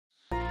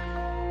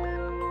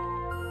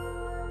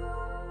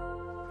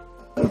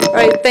All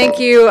right, thank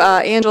you,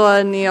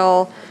 Angela and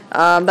Neil.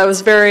 That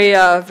was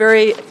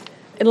very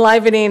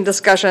enlivening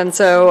discussion,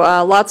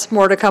 so lots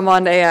more to come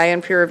on AI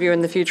and peer review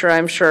in the future,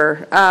 I'm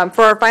sure.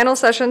 For our final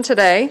session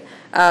today,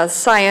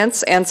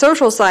 Science and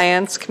Social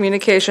Science,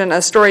 Communication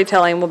as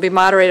Storytelling will be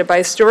moderated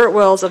by Stewart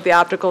Wills of the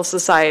Optical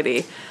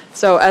Society.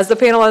 So as the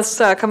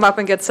panelists come up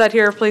and get set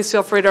here, please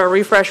feel free to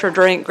refresh or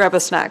drink, grab a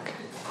snack.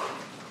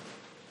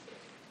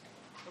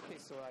 Okay,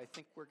 so I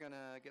think we're going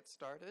to get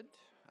started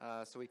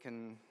so we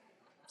can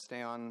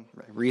stay on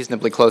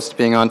reasonably close to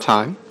being on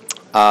time.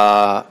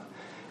 After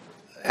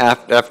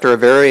a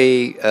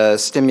very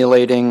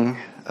stimulating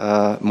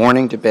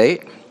morning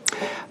debate,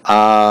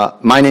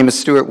 my name is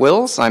Stewart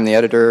Wills. I'm the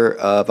editor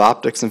of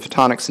Optics and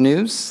Photonics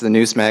News, the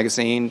news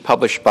magazine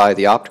published by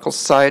the Optical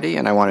Society,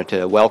 and I wanted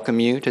to welcome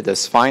you to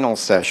this final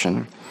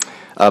session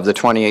of the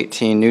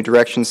 2018 New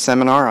Directions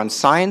Seminar on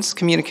Science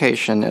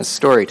Communication as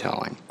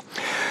Storytelling.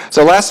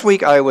 So last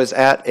week I was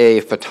at a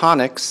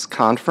photonics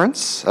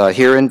conference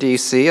here in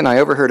DC, and I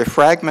overheard a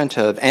fragment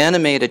of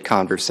animated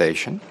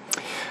conversation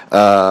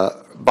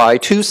by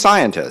two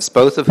scientists,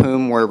 both of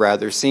whom were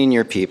rather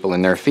senior people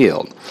in their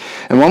field.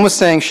 And one was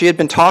saying she had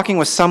been talking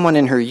with someone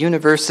in her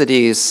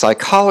university's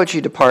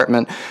psychology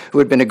department who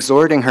had been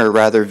exhorting her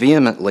rather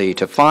vehemently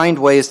to find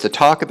ways to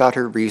talk about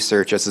her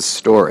research as a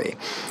story,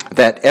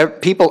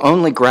 that people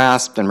only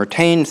grasped and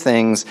retained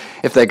things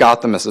if they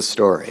got them as a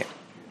story.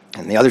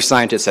 And the other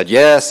scientist said,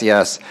 yes,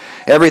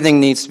 everything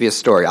needs to be a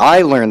story.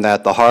 I learned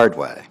that the hard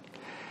way.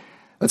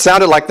 It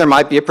sounded like there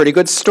might be a pretty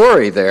good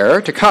story there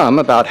to come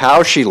about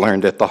how she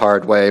learned it the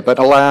hard way, but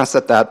alas,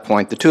 at that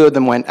point, the two of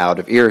them went out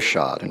of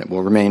earshot, and it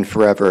will remain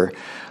forever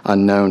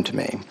unknown to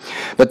me.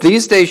 But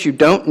these days, you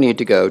don't need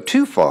to go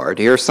too far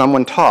to hear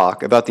someone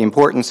talk about the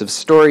importance of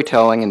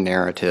storytelling and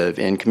narrative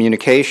in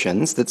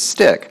communications that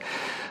stick.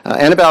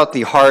 And about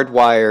the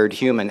hardwired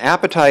human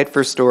appetite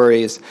for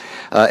stories,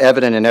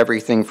 evident in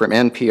everything from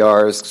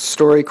NPR's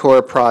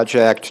StoryCorps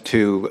project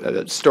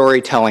to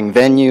storytelling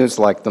venues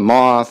like The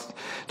Moth,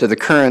 to the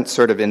current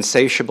sort of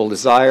insatiable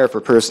desire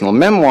for personal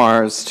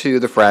memoirs,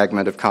 to the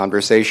fragment of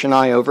conversation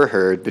I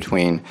overheard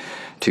between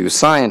two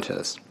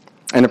scientists.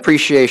 And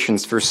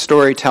appreciations for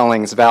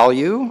storytelling's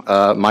value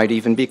might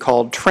even be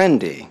called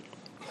trendy.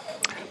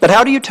 But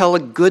how do you tell a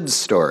good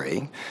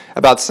story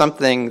about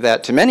something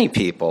that to many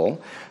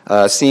people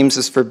seems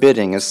as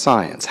forbidding as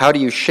science? How do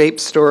you shape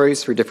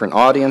stories for different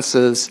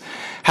audiences?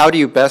 How do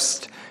you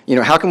best,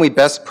 how can we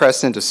best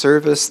press into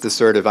service the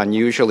sort of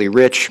unusually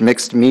rich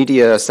mixed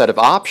media set of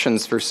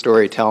options for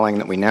storytelling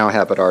that we now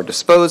have at our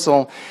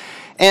disposal?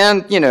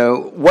 And,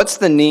 what's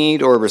the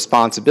need or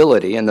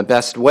responsibility and the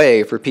best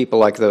way for people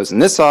like those in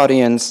this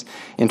audience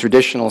in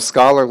traditional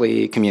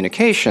scholarly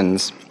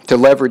communications to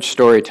leverage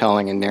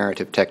storytelling and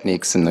narrative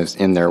techniques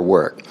in their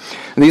work?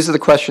 And these are the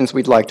questions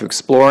we'd like to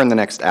explore in the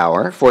next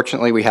hour.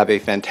 Fortunately, we have a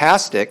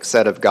fantastic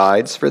set of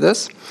guides for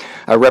this,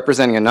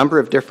 representing a number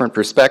of different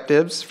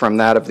perspectives, from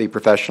that of the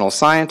professional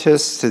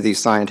scientist to the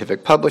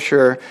scientific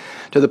publisher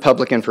to the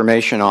public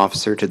information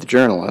officer to the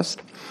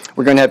journalist.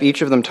 We're going to have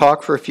each of them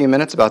talk for a few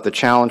minutes about the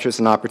challenges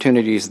and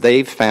opportunities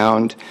they've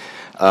found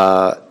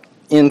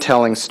in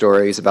telling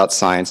stories about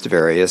science to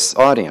various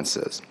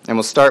audiences. And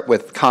we'll start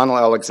with Connell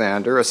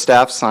Alexander, a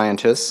staff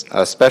scientist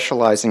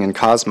specializing in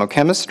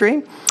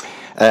cosmochemistry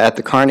at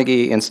the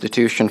Carnegie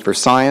Institution for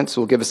Science,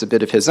 who will give us a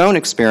bit of his own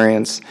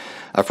experience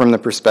from the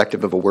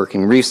perspective of a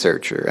working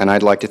researcher. And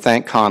I'd like to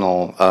thank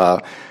Connell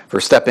for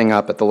stepping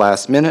up at the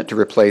last minute to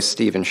replace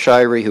Stephen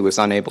Shirey, who was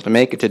unable to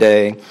make it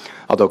today,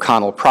 although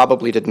Connell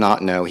probably did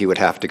not know he would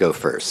have to go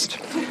first.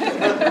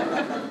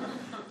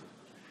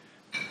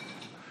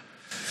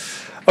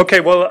 Okay,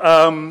 well,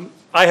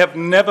 I have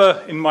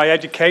never, in my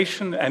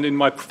education and in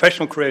my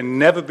professional career,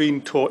 never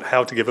been taught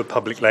how to give a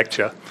public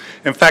lecture.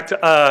 In fact,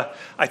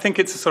 I think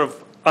it's a sort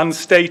of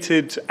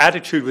unstated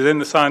attitude within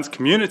the science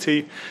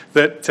community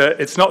that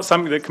it's not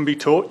something that can be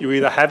taught. You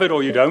either have it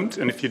or you don't,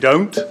 and if you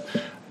don't,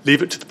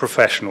 leave it to the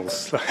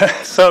professionals.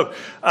 So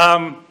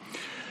I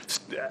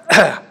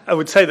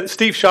would say that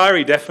Steve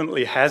Shirey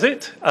definitely has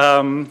it.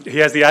 He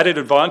has the added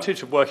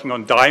advantage of working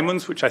on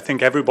diamonds, which I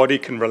think everybody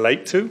can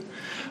relate to.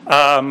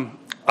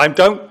 I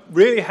don't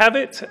really have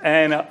it,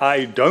 and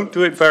I don't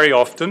do it very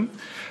often.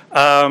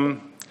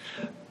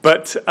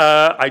 But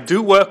I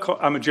do work,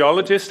 I'm a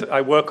geologist,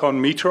 I work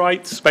on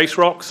meteorites, space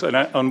rocks, and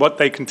on what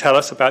they can tell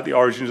us about the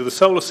origins of the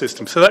solar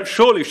system. So that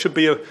surely should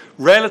be a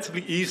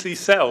relatively easy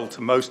sell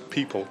to most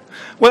people.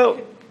 Well,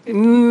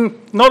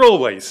 not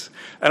always.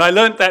 And I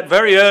learned that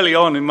very early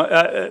on in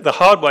the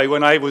hard way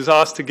when I was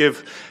asked to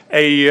give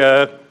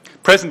a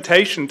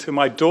presentation to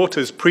my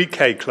daughter's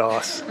pre-K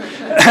class.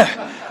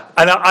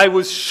 And I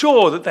was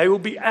sure that they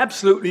would be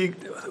absolutely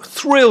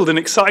thrilled and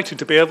excited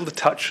to be able to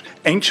touch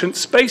ancient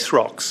space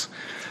rocks.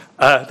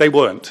 They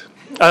weren't.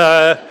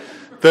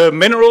 The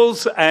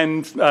minerals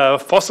and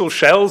fossil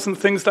shells and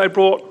things that I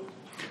brought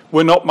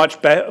were not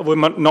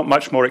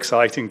much more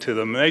exciting to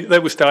them. They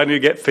were starting to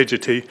get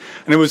fidgety.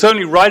 And it was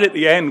only right at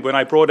the end when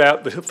I brought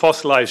out the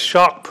fossilized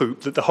shark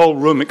poop that the whole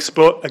room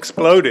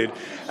exploded.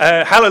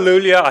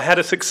 Hallelujah, I had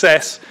a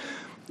success.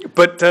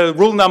 But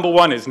rule number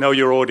one is know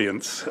your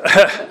audience,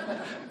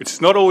 which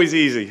is not always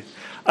easy.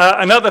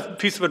 Another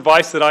piece of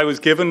advice that I was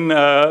given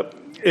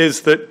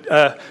is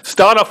that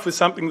start off with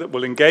something that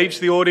will engage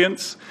the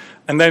audience,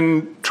 and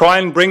then try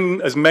and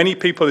bring as many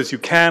people as you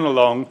can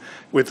along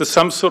with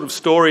some sort of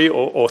story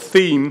or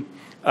theme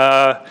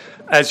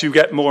as you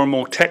get more and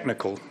more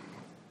technical.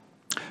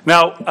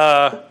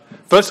 Now,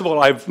 first of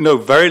all, I know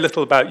very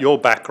little about your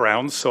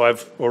backgrounds, so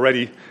I've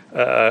already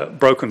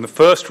broken the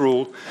first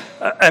rule.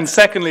 And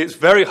secondly, it's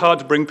very hard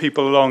to bring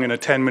people along in a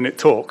 10-minute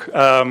talk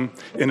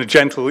in a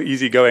gentle,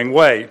 easygoing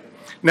way.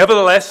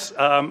 Nevertheless,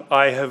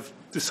 I have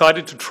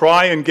decided to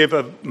try and give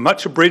a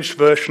much abridged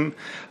version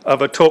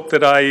of a talk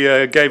that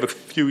I gave a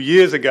few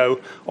years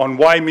ago on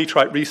why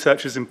meteorite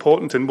research is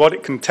important and what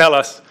it can tell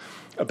us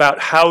about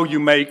how you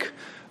make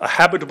a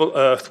habitable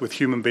Earth with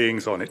human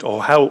beings on it,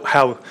 or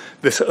how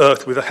this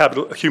Earth with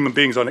habitable human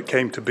beings on it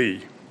came to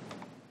be.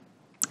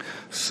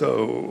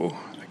 So,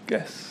 I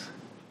guess.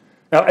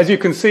 Now, as you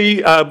can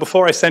see,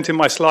 before I sent in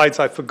my slides,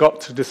 I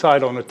forgot to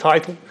decide on a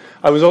title.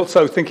 I was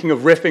also thinking of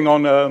riffing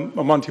on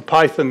a Monty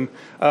Python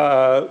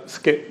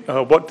skit,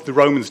 What Did the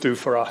Romans Do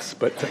for Us?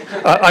 But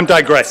I'm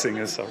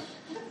digressing. So.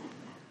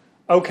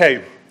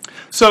 Okay.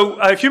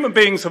 So human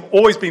beings have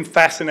always been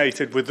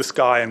fascinated with the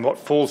sky and what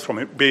falls from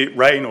it, be it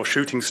rain or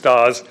shooting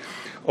stars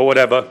or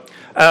whatever.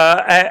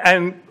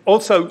 And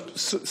also,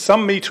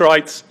 some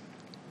meteorites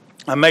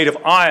are made of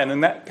iron,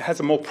 and that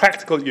has a more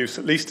practical use,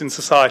 at least in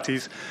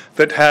societies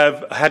that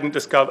haven't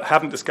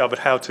discovered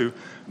how to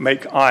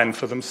make iron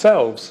for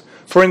themselves.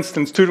 For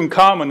instance,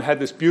 Tutankhamun had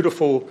this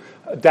beautiful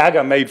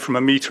dagger made from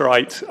a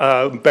meteorite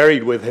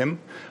buried with him.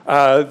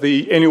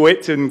 The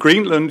Inuit in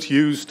Greenland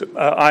used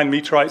iron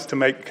meteorites to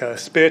make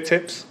spear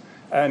tips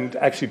and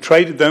actually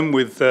traded them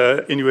with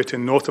Inuit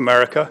in North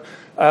America.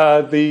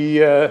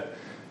 The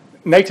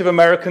Native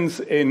Americans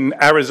in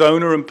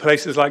Arizona and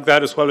places like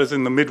that, as well as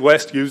in the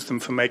Midwest, used them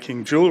for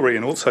making jewelry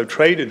and also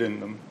traded in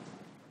them.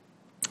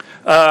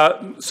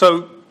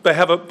 So they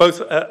have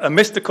both a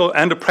mystical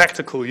and a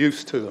practical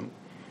use to them.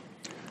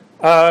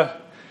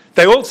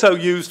 They also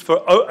used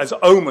as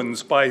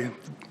omens by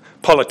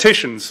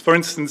politicians. For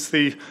instance,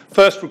 the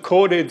first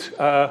recorded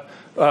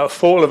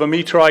fall of a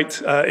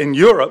meteorite in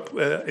Europe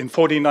in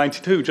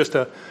 1492, just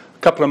a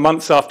couple of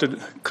months after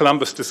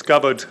Columbus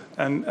discovered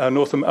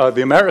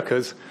the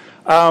Americas,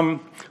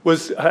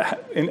 was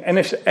in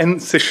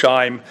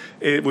Ensisheim,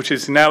 which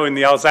is now in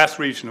the Alsace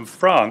region of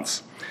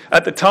France.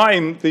 At the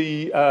time,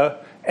 the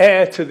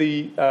heir to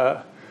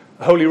the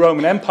Holy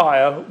Roman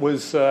Empire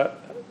was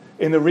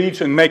in the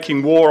region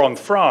making war on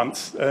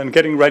France and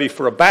getting ready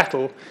for a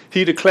battle.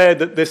 He declared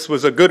that this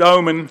was a good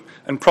omen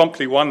and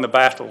promptly won the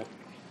battle.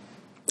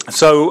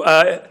 So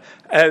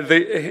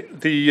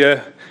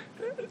the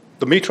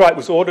meteorite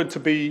was ordered to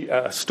be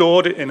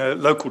stored in a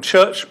local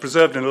church,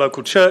 preserved in a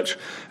local church,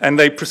 and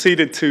they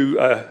proceeded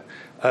to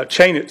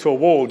chain it to a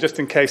wall just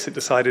in case it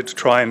decided to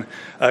try and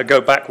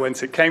go back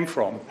whence it came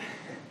from.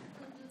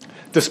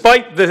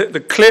 Despite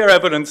the clear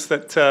evidence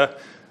that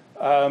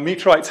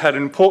meteorites had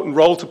an important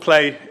role to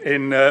play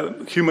in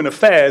human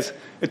affairs,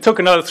 it took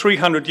another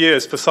 300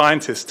 years for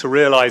scientists to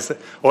realize that,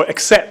 or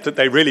accept that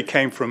they really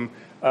came from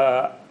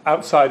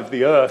outside of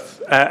the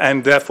Earth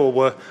and therefore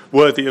were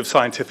worthy of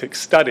scientific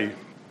study.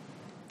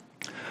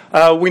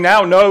 We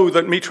now know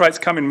that meteorites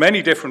come in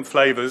many different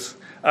flavors,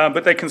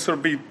 but they can sort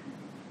of be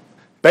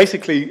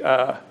basically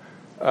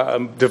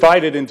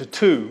divided into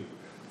two.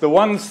 The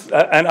ones,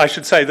 and I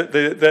should say that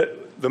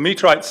the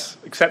meteorites,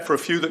 except for a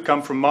few that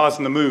come from Mars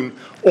and the Moon,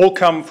 all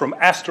come from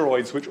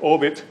asteroids which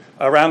orbit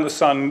around the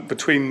Sun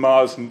between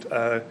Mars and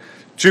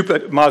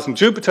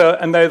Jupiter,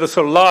 and they're the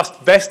sort of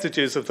last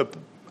vestiges of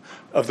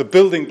the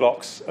building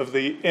blocks of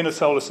the inner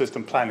solar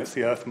system planets,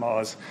 the Earth,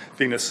 Mars,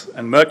 Venus,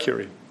 and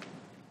Mercury.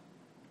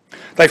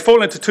 They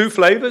fall into two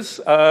flavors,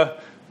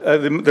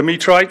 the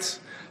meteorites,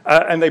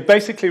 and they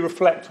basically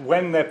reflect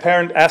when their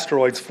parent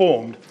asteroids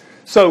formed.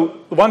 So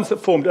the ones that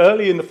formed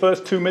early in the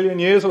first 2 million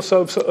years or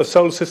so of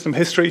solar system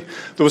history,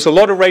 there was a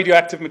lot of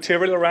radioactive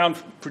material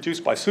around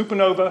produced by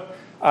supernova,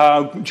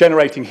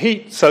 generating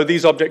heat. So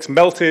these objects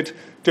melted,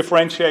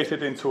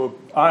 differentiated into an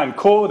iron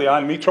core, the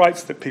iron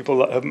meteorites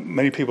that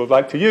many people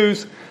like to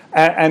use,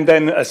 and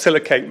then a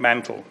silicate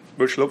mantle,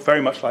 which look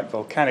very much like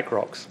volcanic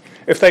rocks.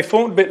 If they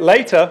formed a bit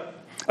later,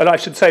 and I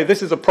should say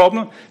this is a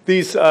problem,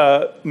 these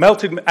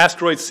melted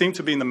asteroids seem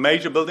to be in the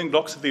major building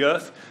blocks of the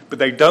Earth, but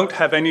they don't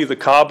have any of the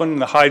carbon,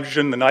 the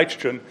hydrogen, the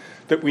nitrogen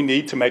that we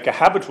need to make a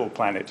habitable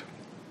planet.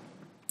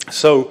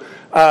 So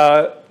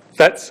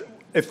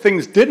if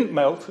things didn't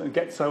melt and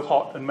get so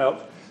hot and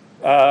melt,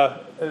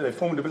 they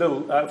formed a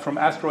little from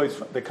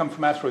asteroids. They come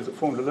from asteroids that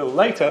formed a little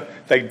later.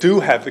 They do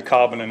have the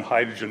carbon and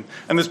hydrogen,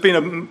 and there's been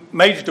a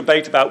major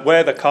debate about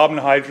where the carbon,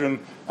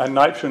 hydrogen, and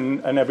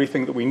nitrogen and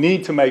everything that we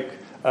need to make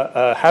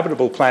a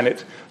habitable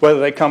planet, whether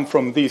they come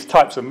from these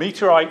types of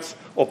meteorites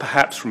or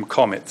perhaps from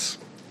comets.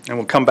 And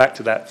we'll come back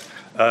to that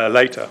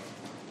later.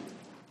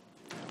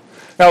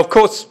 Now, of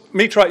course,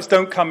 meteorites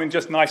don't come in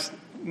just nice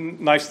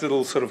nice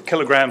little sort of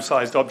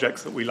kilogram-sized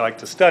objects that we like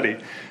to study.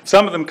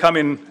 Some of them come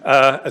in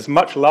as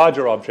much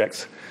larger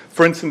objects.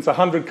 For instance, a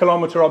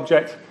 100-kilometer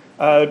object,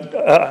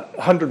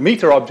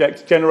 100-meter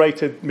object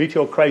generated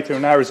meteor crater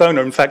in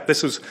Arizona. In fact,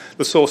 this was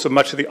the source of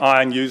much of the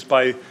iron used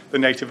by the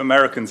Native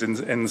Americans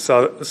in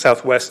the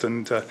Southwest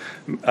and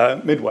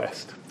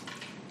Midwest.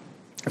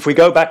 If we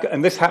go back,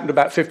 and this happened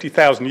about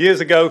 50,000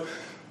 years ago,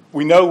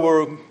 we know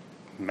we're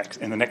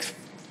in the next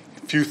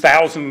few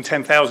thousand,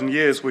 10,000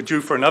 years, we're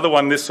due for another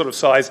one this sort of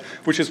size,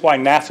 which is why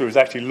NASA is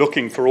actually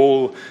looking for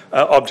all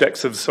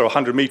objects of sort of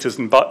 100 meters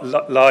and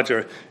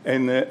larger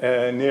in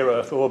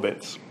near-Earth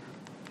orbits.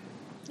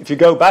 If you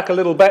go back a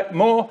little bit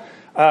more,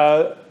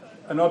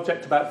 an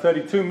object about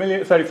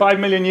 35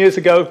 million years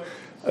ago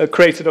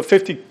created a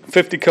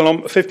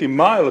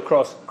 50-mile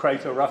across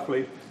crater,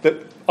 roughly, that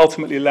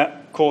ultimately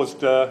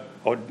caused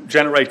or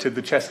generated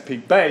the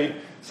Chesapeake Bay.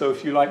 So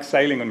if you like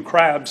sailing and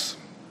crabs,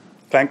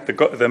 thank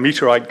the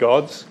meteorite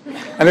gods.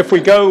 And if we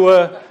go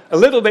a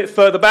little bit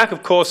further back,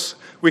 of course,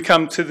 we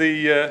come to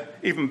the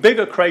even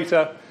bigger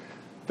crater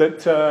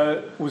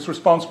that was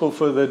responsible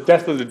for the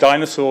death of the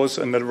dinosaurs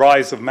and the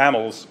rise of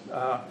mammals,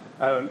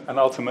 and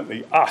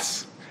ultimately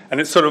us. And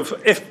it's sort of,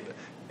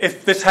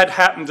 if this had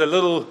happened a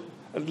little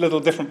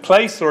different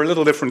place or a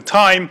little different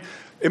time,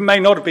 it may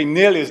not have been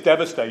nearly as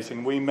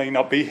devastating. We may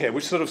not be here,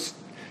 which sort of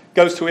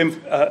goes to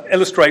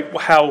illustrate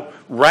how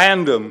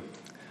random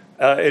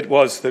it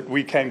was that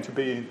we came to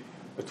be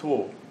at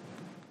all.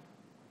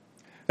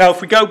 Now, if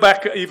we go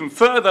back even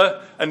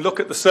further and look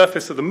at the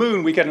surface of the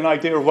moon, we get an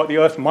idea of what the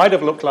Earth might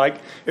have looked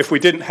like if we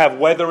didn't have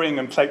weathering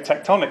and plate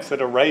tectonics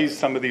that erased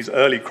some of these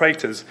early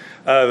craters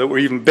that were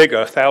even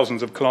bigger,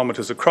 thousands of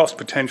kilometers across,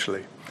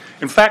 potentially.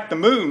 In fact, the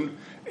moon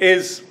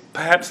is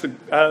perhaps the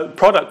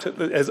product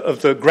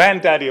of the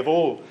granddaddy of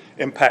all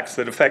impacts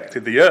that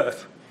affected the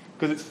Earth,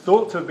 because it's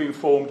thought to have been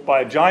formed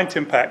by a giant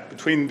impact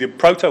between the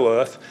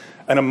proto-Earth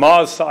and a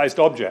Mars-sized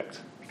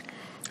object.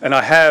 And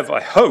I have, I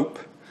hope,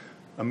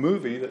 a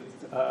movie that,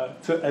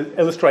 to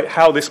illustrate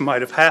how this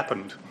might have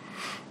happened.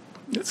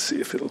 Let's see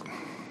if it'll,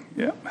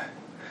 yeah.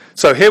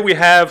 So here we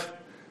have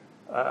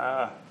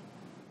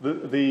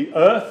the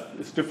Earth.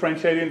 It's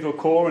differentiated into a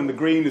core, and the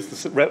green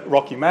is the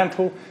rocky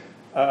mantle.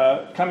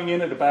 Coming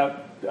in at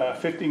about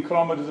 15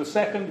 kilometers a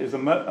second is a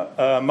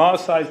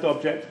Mars-sized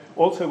object,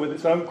 also with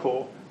its own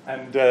core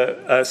and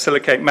a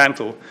silicate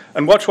mantle.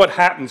 And watch what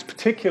happens,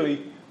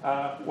 particularly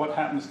what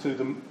happens to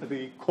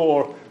the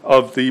core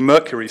of the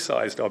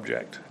Mercury-sized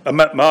object, a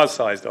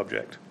Mars-sized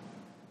object.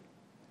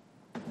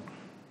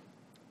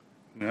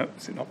 No,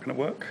 is it not going to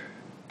work?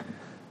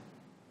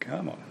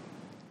 Come on.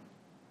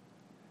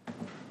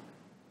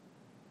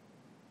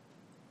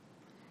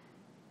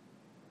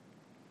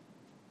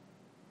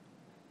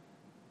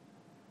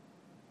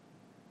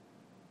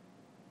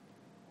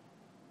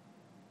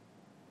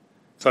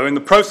 So in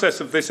the process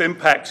of this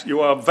impact,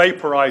 you are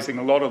vaporizing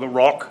a lot of the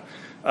rock,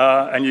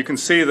 and you can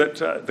see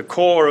that the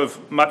core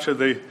of much of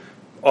the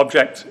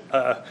object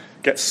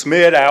gets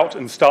smeared out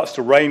and starts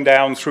to rain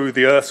down through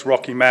the Earth's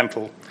rocky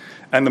mantle.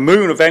 And the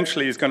moon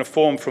eventually is going to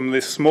form from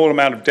this small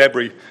amount of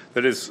debris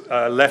that is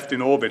left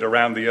in orbit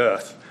around the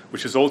Earth,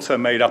 which is also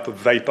made up of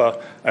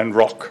vapor and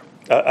rock,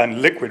 and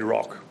liquid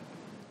rock.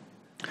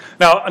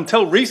 Now,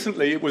 until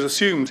recently, it was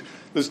assumed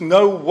there's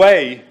no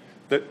way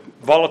that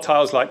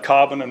volatiles like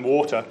carbon and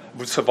water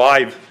would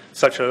survive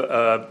such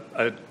a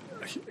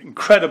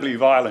incredibly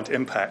violent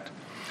impact.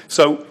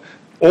 So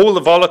all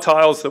the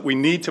volatiles that we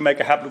need to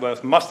make a habitable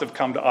Earth must have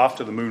come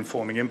after the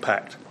moon-forming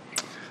impact.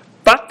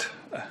 But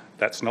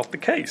that's not the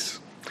case.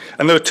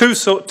 And there are two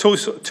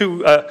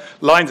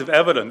lines of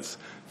evidence.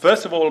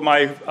 First of all,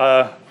 my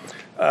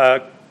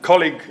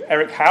colleague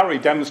Eric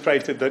Howry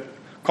demonstrated that,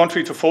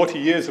 contrary to 40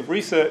 years of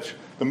research,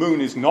 the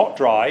moon is not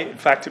dry. In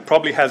fact, it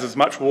probably has as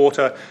much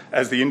water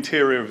as the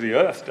interior of the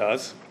Earth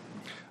does.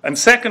 And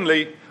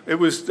secondly, it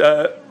was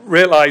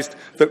realized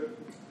that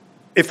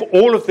if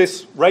all of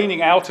this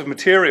raining out of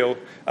material,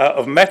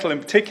 of metal in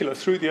particular,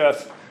 through the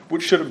Earth,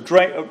 which should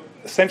have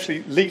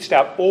essentially leached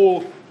out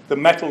all the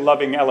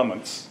metal-loving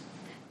elements,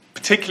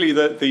 particularly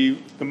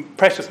the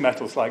precious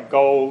metals like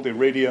gold,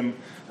 iridium,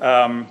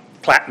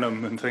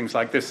 platinum, and things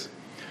like this.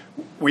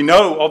 We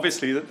know,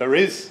 obviously, that there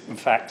is, in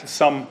fact,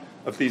 some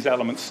of these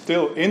elements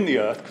still in the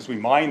Earth because we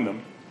mine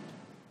them.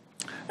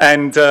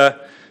 And the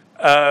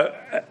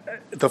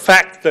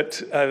fact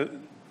that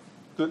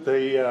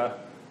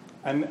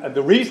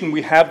the reason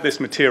we have this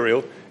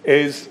material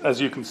is, as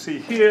you can see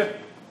here,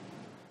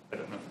 I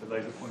don't know if the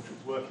laser pointer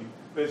is working,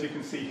 but as you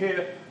can see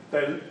here,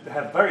 they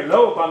have very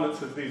low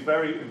abundance of these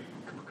very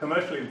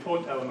commercially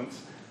important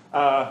elements,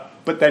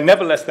 but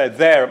nevertheless they're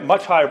there,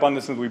 much higher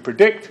abundance than we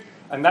predict.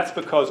 And that's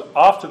because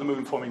after the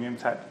moon-forming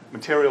impact,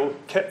 material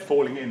kept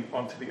falling in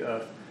onto the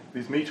Earth,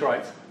 these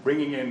meteorites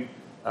bringing in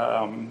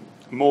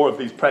more of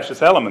these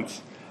precious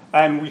elements.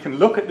 And we can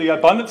look at the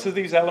abundance of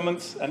these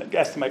elements and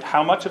estimate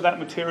how much of that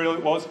material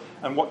it was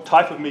and what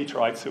type of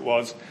meteorites it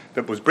was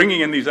that was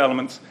bringing in these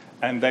elements.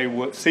 And they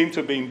seem to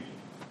have been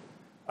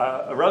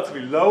a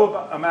relatively low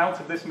amount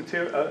of this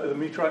material, the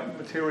meteorite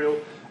material,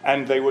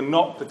 and they were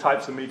not the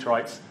types of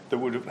meteorites that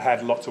would have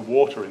had lots of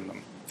water in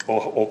them,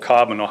 or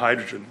carbon or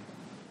hydrogen.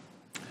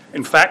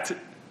 In fact,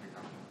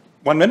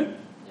 1 minute?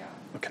 Yeah.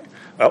 Okay.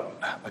 Well,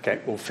 okay,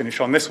 we'll finish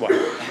on this one.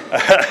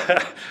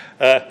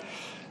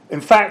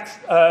 In fact,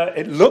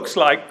 it looks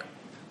like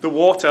the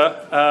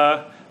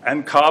water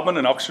and carbon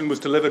and oxygen was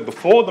delivered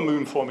before the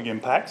moon-forming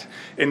impact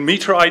in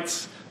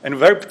meteorites, and a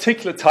very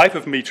particular type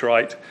of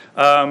meteorite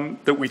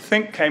that we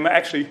think came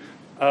actually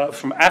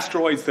from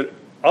asteroids that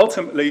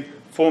ultimately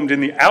formed in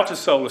the outer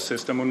solar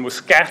system and were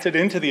scattered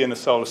into the inner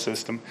solar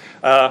system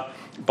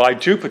by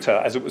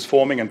Jupiter as it was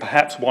forming and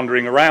perhaps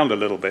wandering around a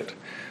little bit,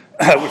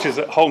 which is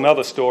a whole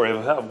other story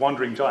of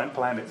wandering giant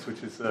planets,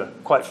 which is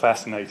quite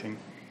fascinating.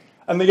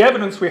 And the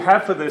evidence we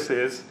have for this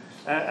is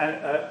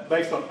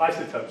based on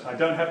isotopes. I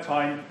don't have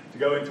time to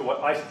go into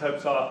what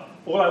isotopes are.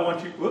 All I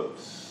want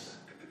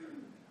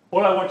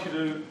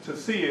you to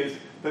see is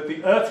that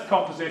the Earth's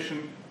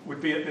composition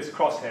would be at this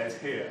crosshairs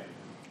here.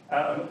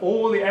 And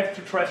all the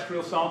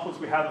extraterrestrial samples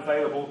we have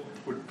available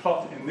would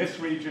plot in this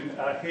region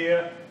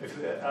here,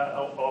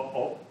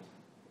 or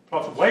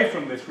plot away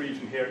from this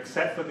region here,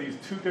 except for these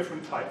two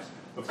different types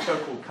of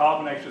so-called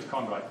carbonaceous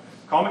chondrite.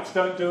 Comets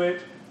don't do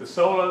it. The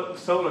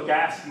solar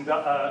gas and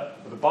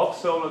the bulk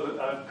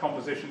solar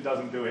composition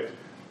doesn't do it.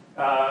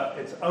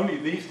 It's only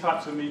these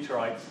types of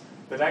meteorites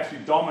that actually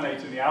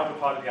dominate in the outer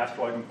part of the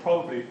asteroid, and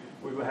probably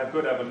we will have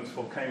good evidence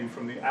for came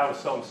from the outer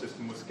solar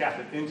system, was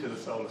scattered into the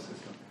solar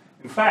system.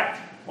 In fact,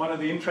 one of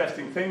the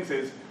interesting things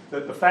is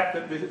that the fact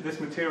that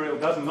this material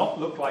does not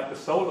look like the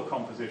solar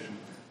composition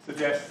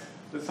suggests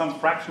that some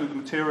fraction of the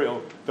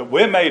material that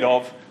we're made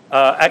of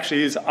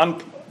actually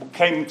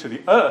came to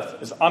the Earth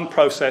as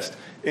unprocessed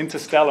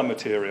interstellar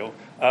material,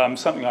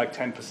 something like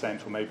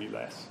 10% or maybe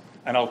less.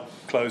 And I'll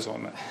close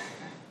on that.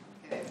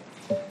 Okay.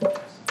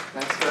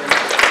 Thanks very much.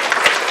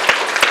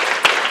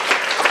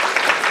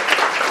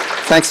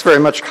 Thanks very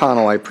much,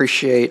 Connell. I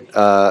appreciate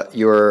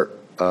your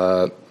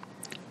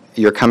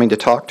coming to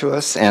talk to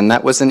us, and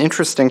that was an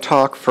interesting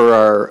talk for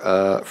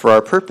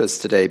our purpose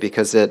today,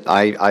 because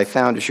I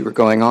found as you were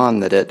going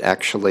on that it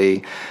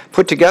actually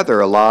put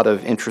together a lot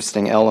of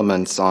interesting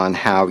elements on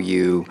how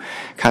you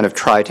kind of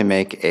try to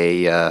make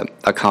a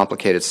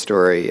complicated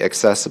story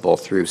accessible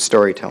through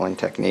storytelling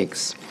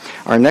techniques.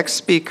 Our next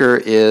speaker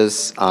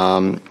is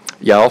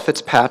Yael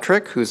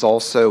Fitzpatrick, who's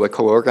also a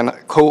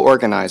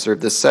co-organizer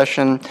of this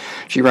session.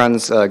 She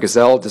runs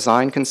Gazelle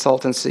Design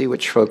Consultancy,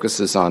 which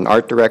focuses on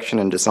art direction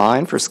and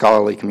design for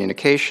scholarly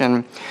communication,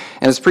 and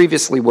has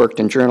previously worked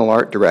in journal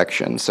art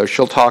direction. So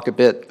she'll talk a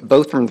bit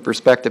both from the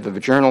perspective of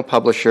a journal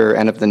publisher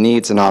and of the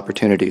needs and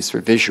opportunities for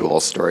visual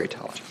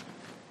storytelling.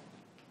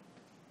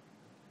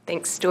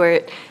 Thanks,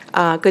 Stewart.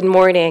 Good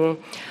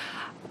morning.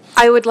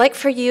 I would like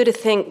for you to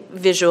think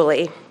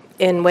visually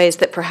in ways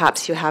that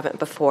perhaps you haven't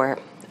before.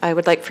 I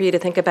would like for you to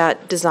think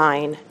about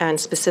design, and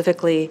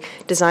specifically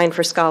design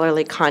for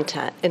scholarly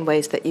content in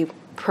ways that you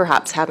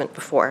perhaps haven't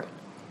before.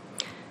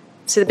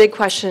 So the big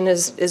question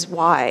is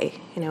why?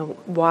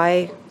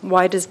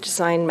 Why does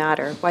design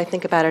matter? Why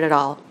think about it at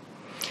all?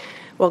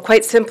 Well,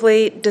 quite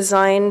simply,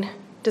 design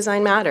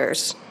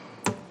matters.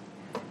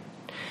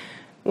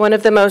 One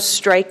of the most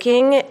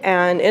striking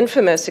and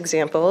infamous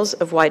examples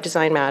of why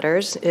design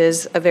matters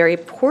is a very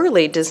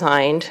poorly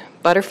designed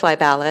butterfly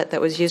ballot that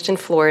was used in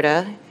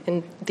Florida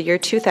in the year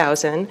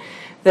 2000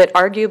 that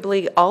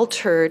arguably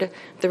altered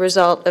the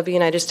result of a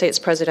United States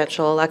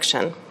presidential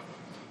election.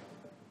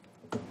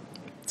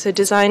 So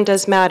design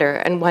does matter,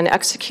 and when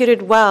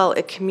executed well,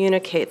 it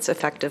communicates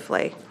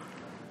effectively.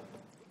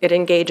 It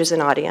engages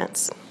an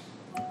audience.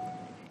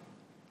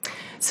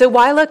 So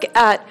why look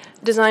at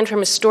design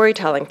from a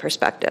storytelling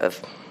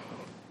perspective?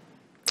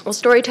 Well,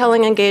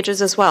 storytelling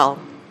engages as well.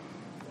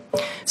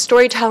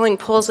 Storytelling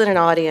pulls in an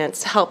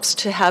audience, helps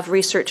to have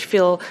research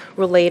feel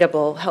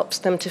relatable, helps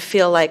them to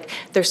feel like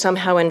they're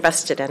somehow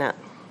invested in it.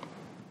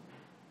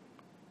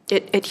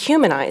 It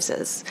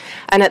humanizes.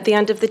 And at the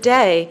end of the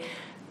day,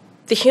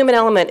 the human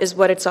element is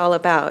what it's all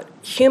about.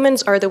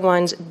 Humans are the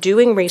ones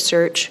doing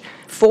research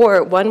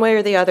for, one way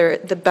or the other,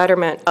 the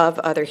betterment of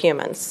other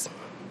humans.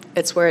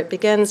 It's where it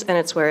begins and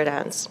it's where it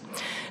ends.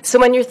 So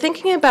when you're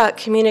thinking about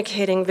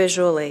communicating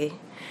visually,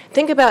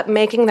 think about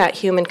making that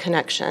human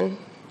connection.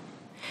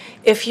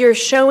 If you're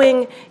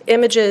showing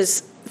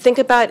images, think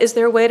about, is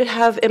there a way to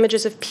have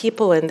images of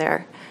people in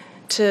there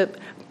to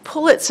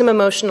pull at some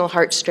emotional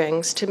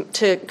heartstrings,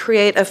 to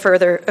create a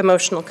further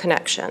emotional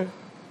connection,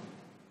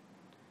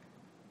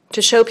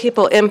 to show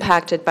people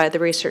impacted by the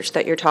research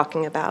that you're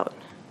talking about.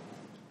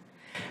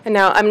 And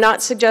now, I'm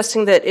not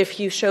suggesting that if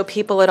you show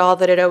people at all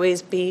that it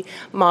always be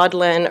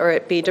maudlin or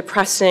it be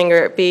depressing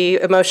or it be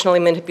emotionally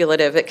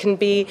manipulative. It can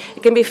be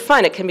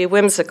fun, it can be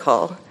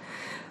whimsical.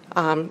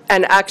 And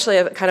actually,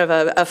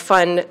 a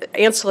fun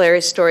ancillary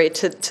story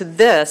to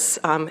this,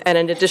 and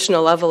an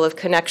additional level of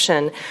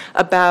connection.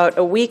 About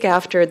a week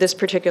after this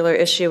particular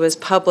issue was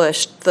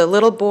published, the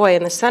little boy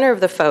in the center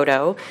of the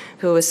photo,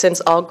 who was since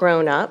all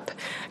grown up,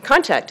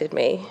 contacted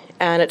me.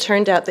 And it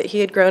turned out that he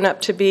had grown up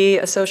to be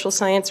a social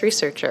science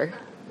researcher.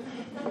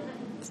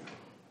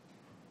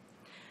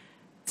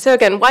 So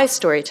again, why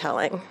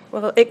storytelling?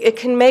 Well, it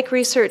can make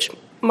research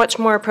much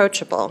more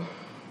approachable.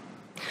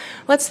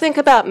 Let's think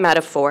about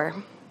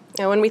metaphor.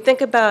 Now, when we think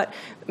about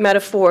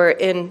metaphor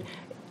in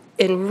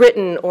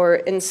written or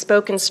in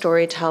spoken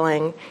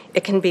storytelling,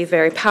 it can be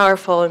very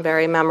powerful and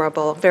very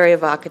memorable, very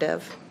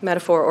evocative,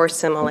 metaphor or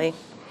simile.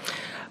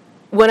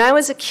 When I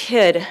was a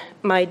kid,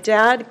 my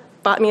dad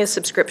bought me a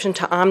subscription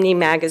to Omni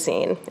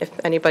magazine, if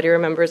anybody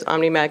remembers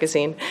Omni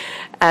magazine,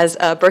 as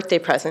a birthday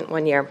present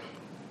one year.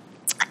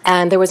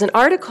 And there was an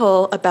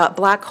article about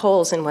black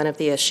holes in one of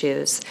the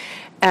issues.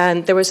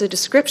 And there was a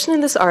description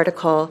in this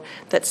article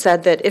that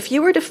said that if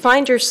you were to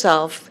find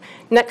yourself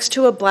next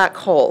to a black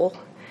hole,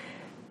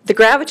 the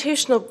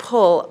gravitational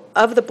pull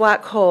of the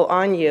black hole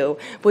on you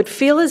would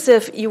feel as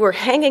if you were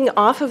hanging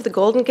off of the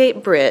Golden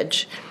Gate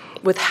Bridge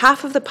with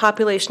half of the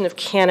population of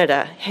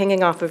Canada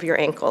hanging off of your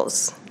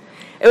ankles.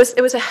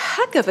 It was a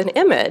heck of an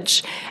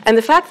image. And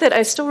the fact that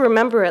I still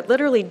remember it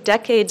literally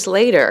decades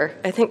later,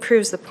 I think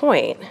proves the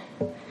point.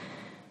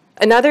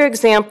 Another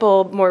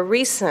example, more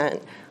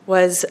recent,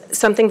 was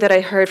something that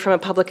I heard from a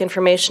public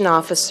information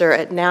officer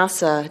at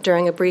NASA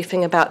during a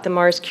briefing about the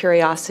Mars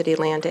Curiosity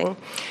landing.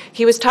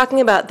 He was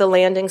talking about the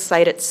landing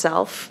site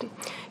itself.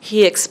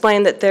 He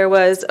explained that there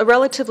was a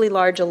relatively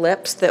large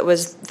ellipse that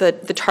was the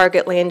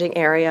target landing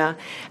area,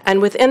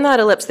 and within that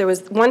ellipse there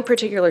was one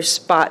particular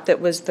spot that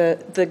was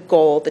the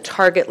goal, the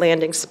target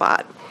landing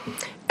spot.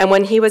 And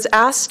when he was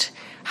asked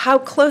how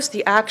close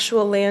the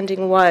actual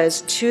landing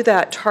was to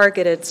that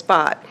targeted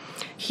spot,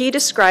 he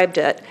described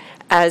it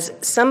as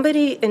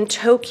somebody in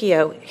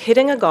Tokyo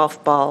hitting a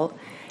golf ball,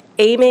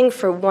 aiming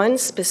for one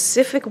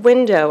specific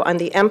window on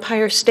the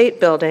Empire State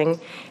Building,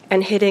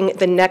 and hitting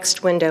the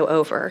next window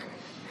over.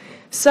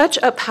 Such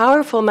a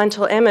powerful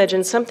mental image,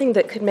 and something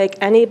that could make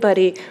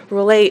anybody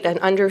relate and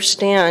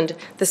understand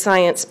the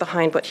science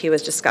behind what he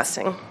was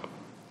discussing.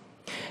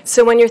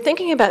 So when you're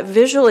thinking about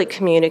visually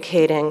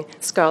communicating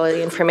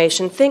scholarly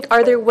information, think,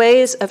 are there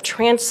ways of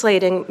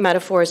translating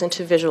metaphors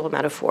into visual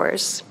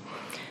metaphors?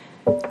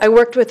 I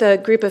worked with a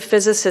group of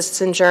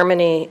physicists in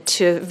Germany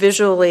to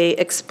visually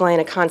explain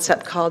a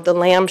concept called the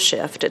Lamb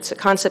shift. It's a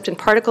concept in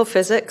particle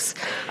physics.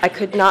 I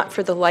could not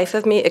for the life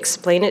of me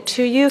explain it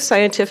to you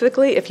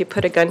scientifically if you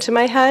put a gun to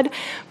my head,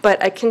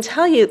 but I can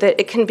tell you that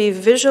it can be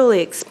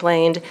visually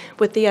explained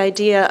with the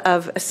idea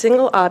of a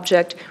single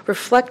object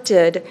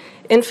reflected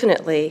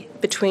infinitely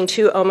between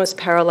two almost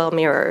parallel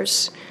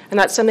mirrors. And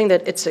that's something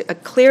that it's a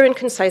clear and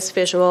concise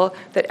visual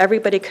that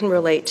everybody can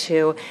relate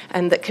to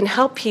and that can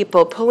help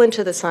people pull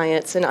into the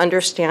science and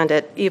understand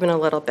it even a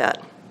little bit.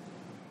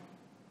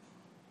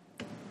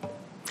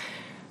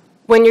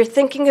 When you're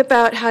thinking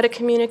about how to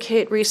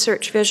communicate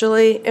research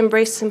visually,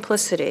 embrace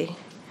simplicity.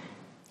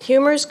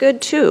 Humor is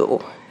good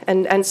too,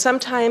 and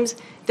sometimes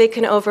they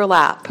can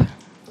overlap.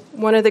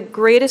 One of the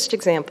greatest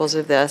examples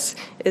of this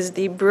is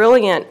the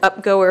brilliant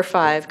Upgoer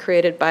 5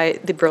 created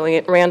by the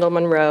brilliant Randall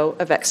Munroe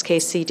of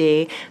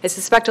XKCD. I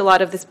suspect a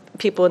lot of the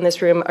people in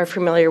this room are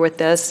familiar with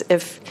this.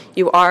 If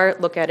you are,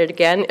 look at it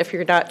again. If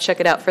you're not, check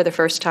it out for the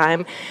first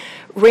time.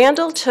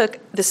 Randall took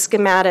the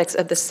schematics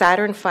of the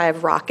Saturn V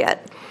rocket,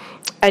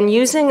 and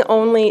using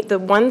only the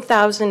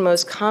 1,000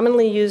 most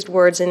commonly used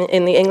words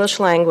in the English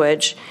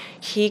language,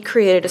 he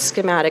created a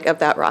schematic of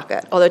that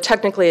rocket. Although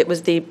technically it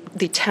was the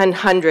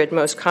 1,000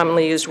 most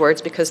commonly used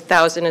words, because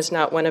 1,000 is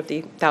not one of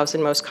the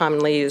 1,000 most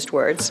commonly used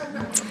words.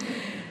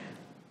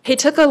 He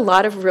took a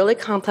lot of really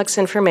complex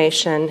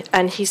information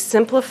and he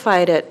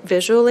simplified it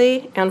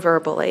visually and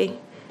verbally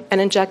and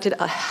injected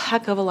a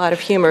heck of a lot of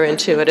humor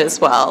into it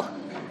as well.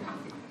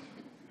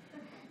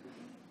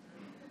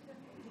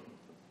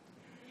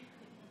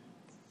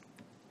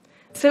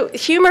 So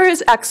humor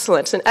is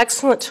excellent, it's an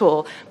excellent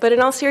tool, but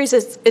in all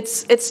seriousness,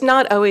 it's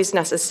not always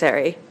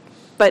necessary.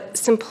 But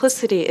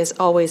simplicity is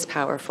always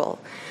powerful.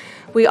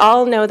 We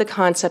all know the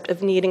concept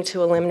of needing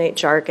to eliminate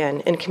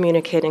jargon in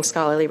communicating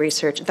scholarly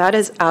research. That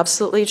is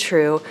absolutely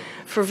true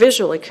for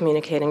visually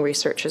communicating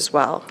research as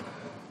well.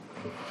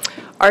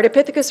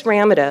 Ardipithecus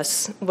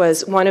ramidus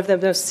was one of the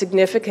most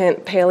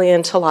significant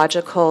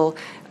paleontological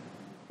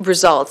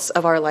results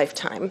of our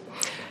lifetime.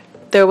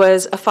 There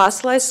was a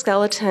fossilized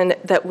skeleton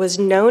that was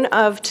known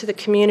of to the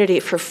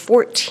community for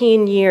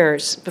 14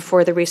 years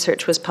before the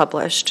research was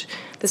published.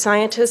 The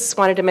scientists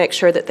wanted to make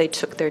sure that they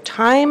took their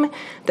time,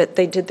 that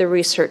they did the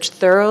research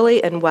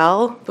thoroughly and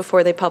well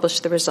before they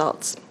published the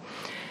results.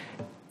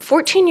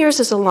 14 years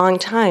is a long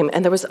time,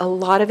 and there was a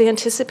lot of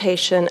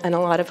anticipation and a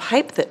lot of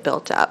hype that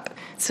built up.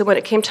 So when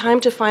it came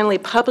time to finally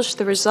publish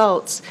the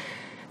results,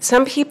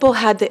 some people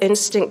had the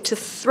instinct to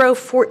throw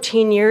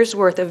 14 years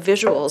worth of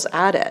visuals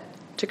at it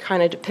to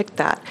kind of depict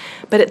that.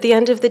 But at the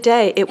end of the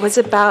day, it was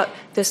about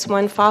this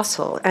one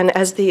fossil. And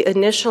as the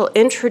initial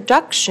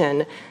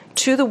introduction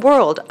to the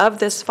world of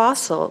this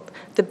fossil,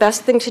 the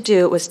best thing to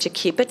do was to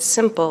keep it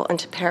simple and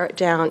to pare it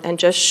down and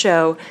just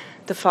show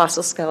the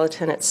fossil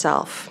skeleton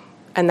itself.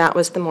 And that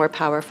was the more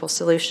powerful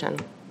solution.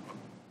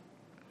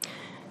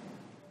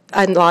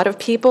 A lot of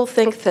people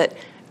think that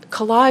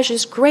collage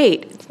is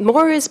great,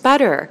 more is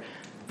better.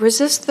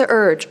 resist the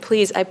urge.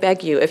 Please, I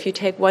beg you, if you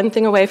take one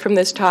thing away from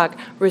this talk,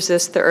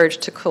 resist the urge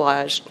to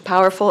collage.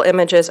 Powerful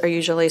images are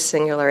usually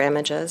singular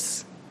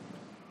images.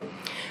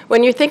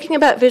 When you're thinking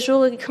about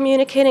visually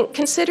communicating,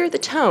 consider the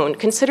tone.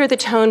 Consider the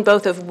tone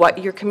both of what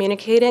you're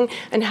communicating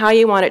and how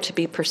you want it to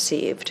be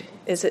perceived.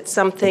 Is it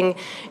something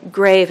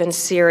grave and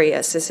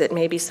serious? Is it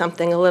maybe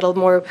something a little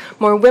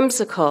more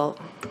whimsical?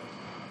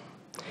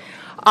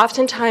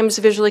 Oftentimes,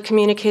 visually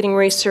communicating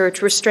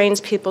research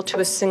restrains people to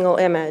a single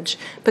image,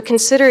 but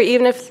consider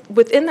even if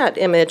within that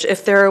image,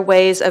 if there are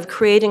ways of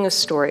creating a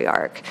story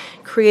arc,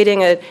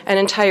 creating an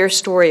entire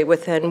story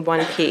within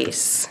one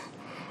piece.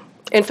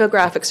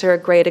 Infographics are a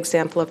great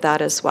example of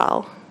that as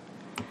well.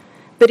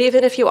 But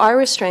even if you are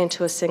restrained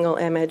to a single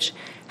image,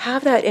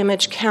 have that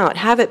image count,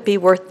 have it be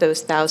worth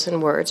those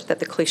 1,000 words that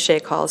the cliche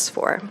calls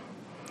for.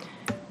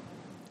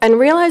 And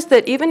realize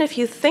that even if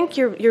you think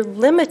you're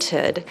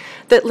limited,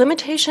 that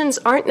limitations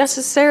aren't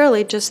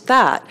necessarily just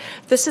that.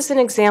 This is an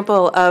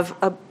example of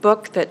a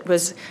book that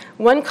was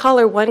one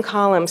color, one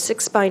column,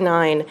 6 by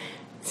 9.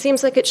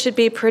 Seems like it should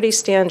be pretty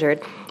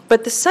standard.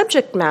 But the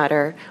subject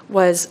matter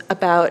was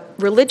about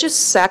religious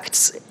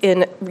sects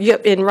in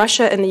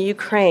Russia and the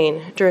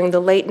Ukraine during the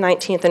late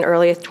 19th and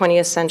early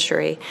 20th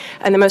century.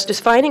 And the most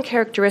defining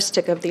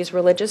characteristic of these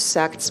religious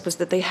sects was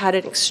that they had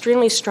an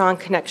extremely strong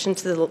connection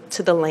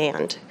to the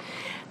land.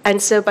 And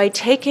so by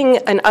taking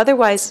an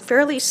otherwise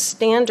fairly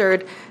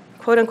standard,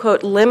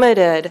 quote-unquote,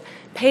 limited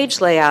page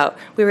layout,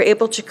 we were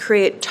able to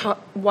create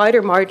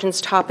wider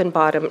margins top and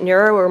bottom,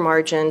 narrower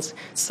margins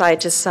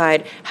side to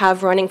side,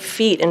 have running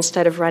feet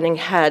instead of running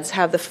heads,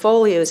 have the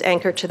folios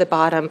anchored to the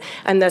bottom,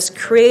 and thus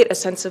create a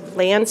sense of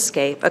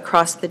landscape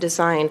across the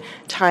design,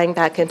 tying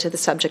back into the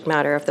subject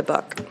matter of the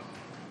book.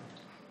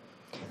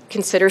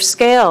 Consider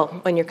scale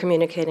when you're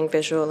communicating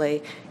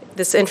visually.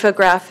 This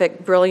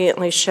infographic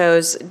brilliantly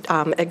shows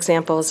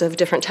examples of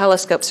different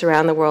telescopes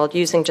around the world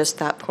using just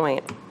that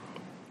point.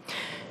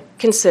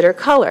 Consider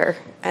color.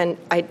 And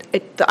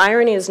the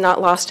irony is not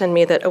lost on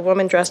me that a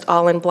woman dressed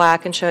all in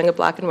black and showing a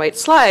black and white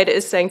slide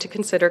is saying to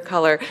consider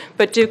color,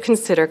 but do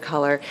consider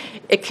color.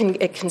 It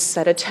can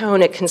set a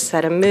tone, it can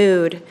set a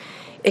mood.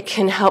 It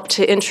can help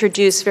to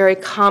introduce very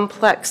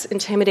complex,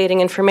 intimidating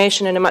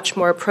information in a much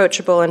more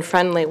approachable and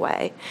friendly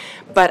way.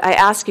 But I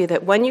ask you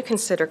that when you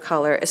consider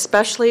color,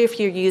 especially if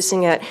you're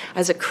using it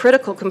as a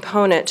critical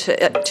component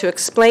to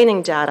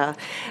explaining data,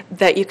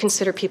 that you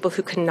consider people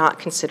who cannot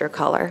consider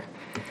color.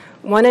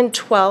 1 in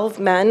 12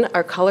 men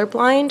are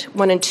colorblind,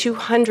 1 in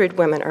 200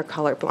 women are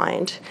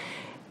colorblind.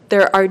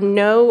 There are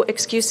no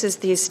excuses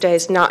these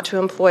days not to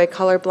employ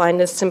color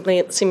blindness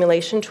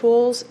simulation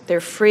tools.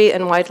 They're free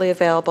and widely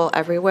available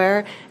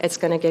everywhere. It's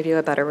going to give you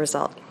a better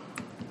result.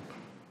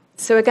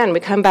 So again,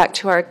 we come back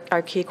to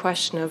our key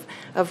question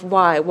of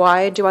why.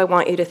 Why do I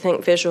want you to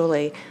think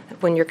visually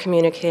when you're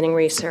communicating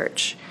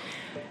research?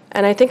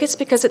 And I think it's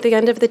because at the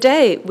end of the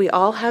day, we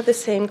all have the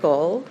same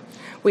goal.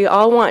 We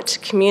all want to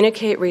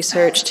communicate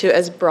research to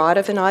as broad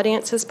of an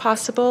audience as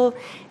possible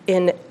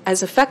in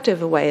as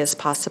effective a way as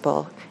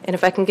possible. And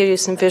if I can give you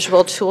some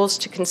visual tools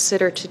to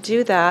consider to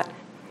do that,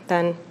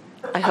 then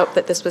I hope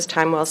that this was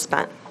time well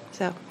spent.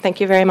 So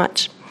thank you very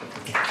much.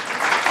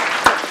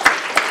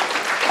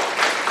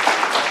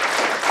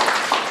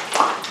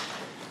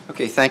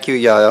 Okay, thank you,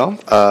 Yael.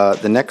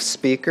 The next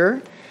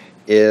speaker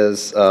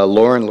is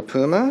Lauren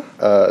Lipuma,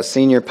 a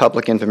senior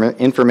public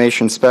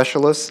information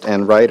specialist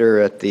and writer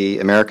at the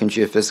American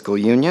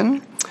Geophysical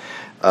Union.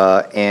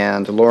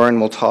 And Lauren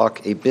will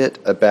talk a bit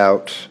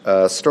about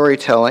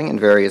storytelling and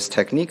various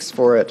techniques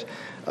for it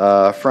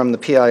from the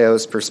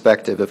PIO's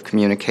perspective of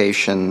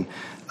communication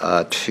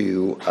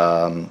to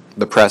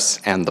the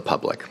press and the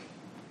public.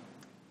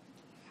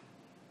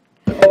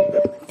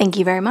 Thank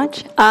you very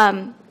much.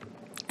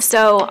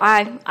 So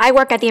I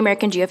work at the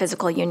American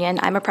Geophysical Union.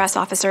 I'm a press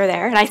officer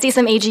there, and I see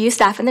some AGU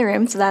staff in the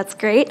room, so that's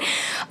great.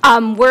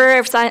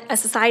 We're a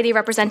society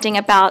representing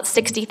about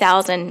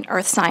 60,000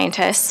 Earth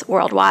scientists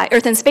worldwide,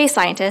 Earth and space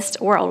scientists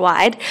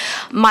worldwide.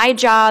 My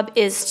job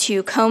is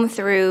to comb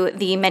through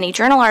the many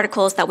journal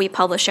articles that we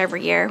publish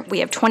every year. We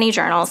have 20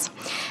 journals,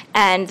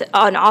 and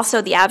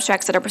also the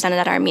abstracts that are presented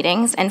at our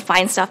meetings, and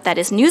find stuff that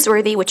is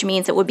newsworthy, which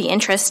means it would be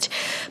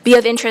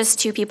of interest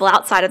to people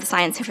outside of the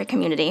scientific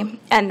community,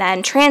 and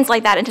then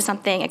translate that into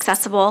something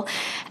accessible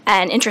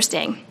and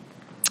interesting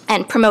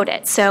and promote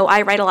it. So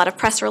I write a lot of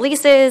press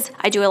releases.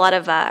 I do a lot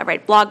of I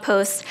write blog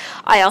posts.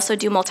 I also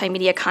do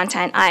multimedia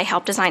content. I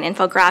help design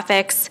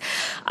infographics.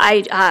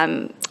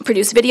 I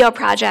produce video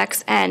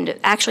projects. And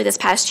actually this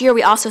past year,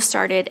 we also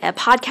started a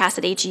podcast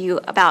at AGU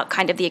about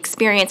kind of the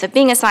experience of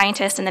being a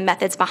scientist and the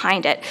methods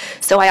behind it.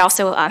 So I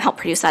also help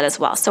produce that as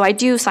well. So I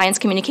do science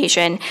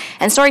communication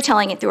and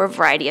storytelling through a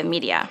variety of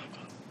media.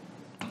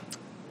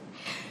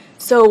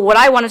 So what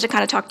I wanted to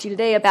kind of talk to you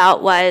today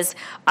about was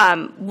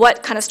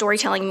what kind of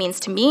storytelling means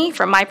to me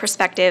from my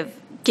perspective,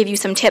 give you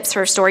some tips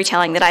for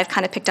storytelling that I've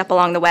kind of picked up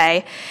along the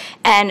way,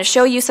 and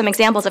show you some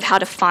examples of how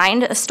to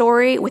find a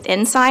story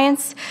within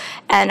science,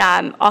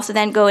 and also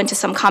then go into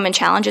some common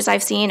challenges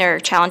I've seen or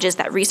challenges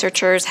that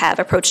researchers have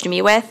approached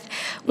me with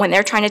when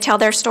they're trying to tell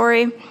their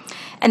story.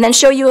 and then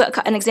show you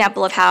an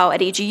example of how at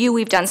AGU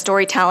we've done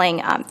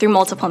storytelling through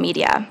multiple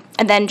media,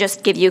 and then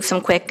just give you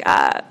some quick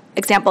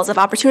examples of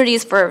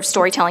opportunities for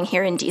storytelling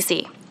here in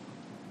DC.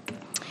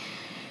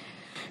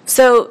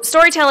 So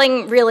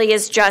storytelling really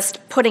is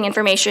just putting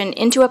information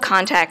into a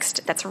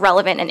context that's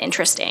relevant and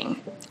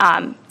interesting.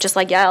 Just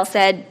like Yael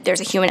said,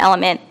 there's a human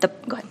element.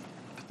 Go ahead.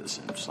 Put this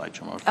in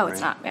slideshow mode. Oh,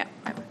 it's not. Yeah.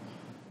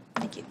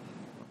 Thank you.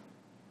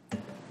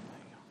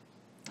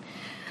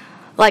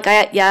 Like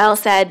Yael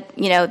said,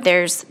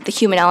 there's the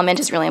human element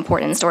is really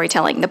important in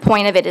storytelling. The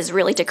point of it is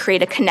really to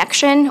create a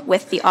connection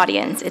with the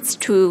audience. It's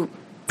to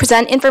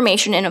present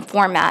information in a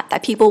format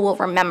that people will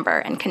remember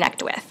and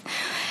connect with.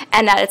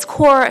 And at its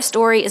core, a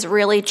story is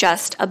really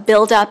just a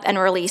build-up and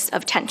release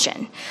of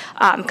tension.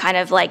 Kind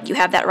of like you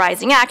have that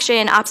rising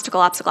action,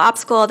 obstacle, obstacle,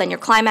 obstacle, then your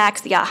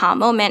climax, the aha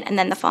moment, and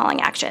then the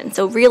falling action.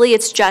 So really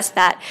it's just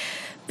that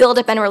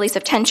build-up and release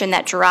of tension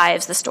that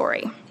drives the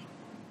story.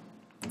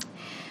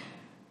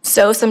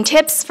 So some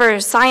tips for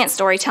science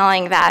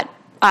storytelling that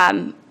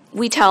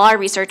we tell our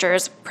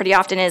researchers pretty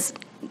often is,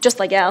 just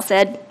like Yael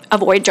said,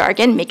 avoid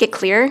jargon, make it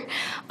clear.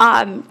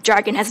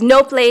 Jargon has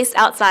no place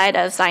outside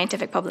of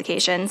scientific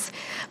publications.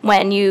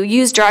 When you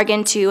use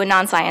jargon to a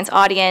non-science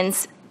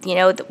audience,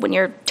 when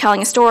you're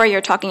telling a story, you're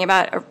talking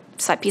about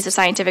a piece of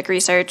scientific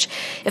research.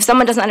 If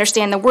someone doesn't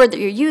understand the word that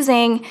you're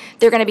using,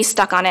 they're going to be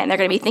stuck on it, and they're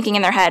going to be thinking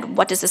in their head,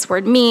 what does this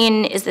word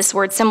mean? Is this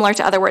word similar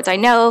to other words I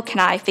know? Can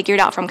I figure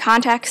it out from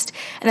context?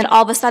 And then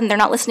all of a sudden, they're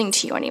not listening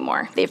to you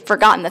anymore. They've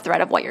forgotten the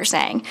thread of what you're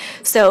saying.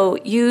 So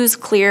use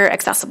clear,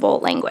 accessible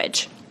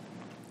language.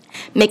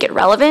 Make it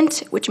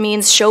relevant, which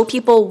means show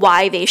people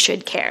why they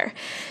should care.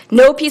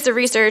 No piece of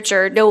research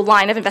or no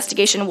line of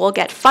investigation will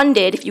get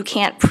funded if you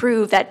can't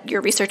prove that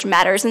your research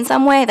matters in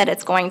some way, that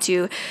it's going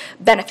to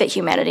benefit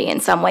humanity in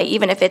some way,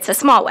 even if it's a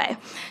small way.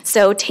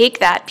 So take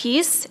that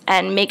piece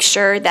and make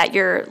sure that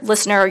your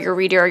listener or your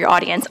reader or your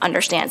audience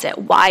understands it,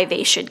 why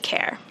they should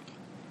care.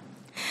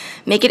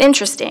 Make it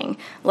interesting.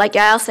 Like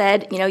Yael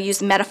said,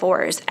 use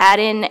metaphors, add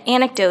in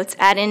anecdotes,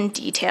 add in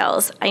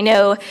details. I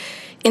know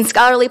in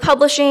scholarly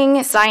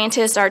publishing,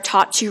 scientists are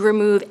taught to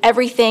remove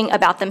everything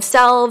about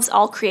themselves,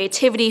 all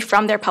creativity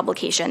from their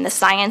publication. The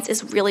science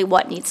is really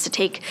what needs to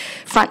take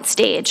front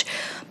stage.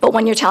 But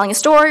when you're telling a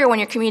story or when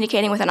you're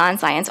communicating with a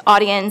non-science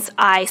audience,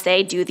 I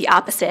say do the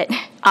opposite.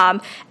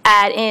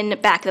 Add in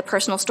back the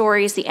personal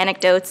stories, the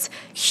anecdotes,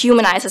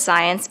 humanize the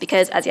science,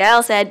 because as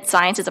Yael said,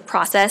 science is a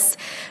process.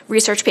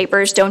 Research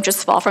papers don't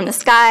just fall from the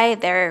sky,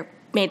 they're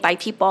made by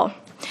people.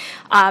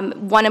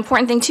 One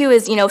important thing too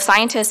is,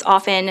 scientists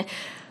often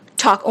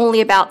talk only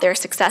about their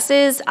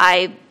successes.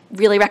 I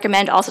really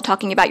recommend also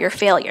talking about your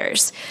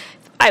failures.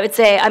 I would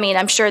say,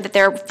 I'm sure that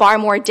there are far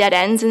more dead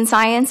ends in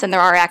science than there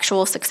are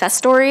actual success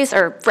stories,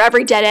 or for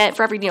every dead end,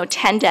 for every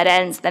 10 dead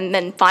ends,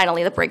 then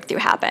finally the breakthrough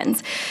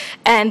happens.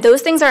 And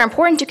those things are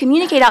important to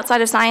communicate outside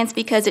of science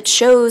because it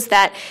shows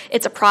that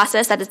it's a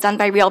process that is done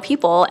by real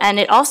people, and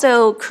it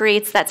also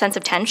creates that sense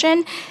of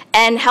tension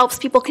and helps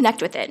people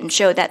connect with it and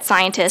show that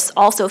scientists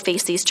also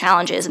face these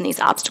challenges and these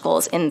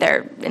obstacles in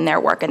their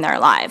work and their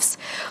lives.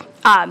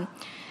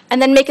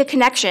 And then make a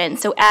connection,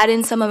 so add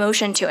in some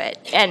emotion to it.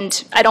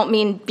 And I don't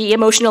mean be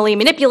emotionally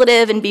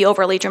manipulative and be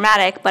overly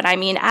dramatic, but I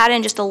mean add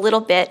in just a little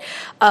bit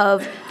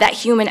of that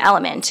human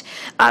element.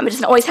 It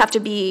doesn't always have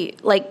to be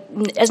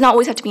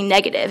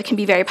negative. It can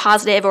be very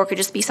positive, or it could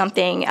just be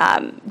something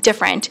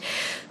different.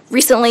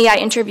 Recently, I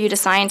interviewed a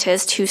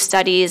scientist who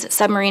studies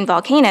submarine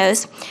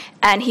volcanoes,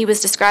 and he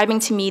was describing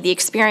to me the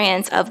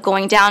experience of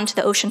going down to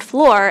the ocean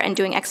floor and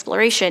doing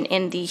exploration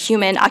in the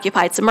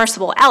human-occupied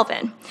submersible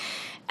Alvin.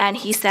 And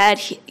he said,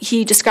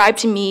 he described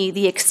to me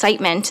the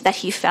excitement that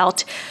he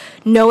felt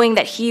knowing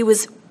that he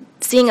was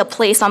seeing a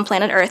place on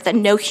planet Earth that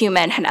no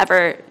human had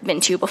ever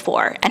been to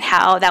before, and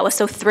how that was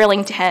so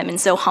thrilling to him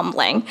and so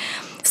humbling.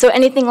 So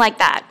anything like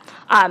that.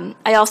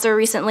 I also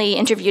recently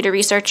interviewed a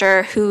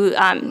researcher who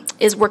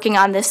is working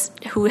on this,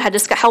 who had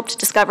helped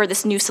discover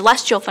this new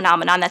celestial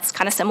phenomenon that's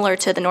kind of similar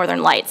to the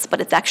Northern Lights,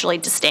 but it's actually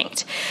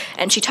distinct.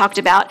 And she talked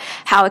about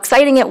how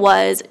exciting it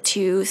was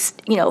to,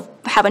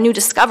 have a new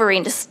discovery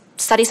and just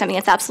study something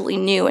that's absolutely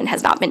new and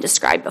has not been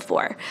described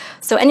before.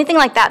 So anything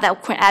like that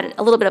will add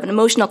a little bit of an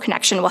emotional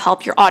connection, will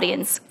help your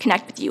audience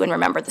connect with you and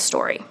remember the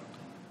story.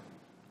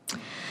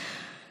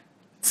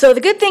 So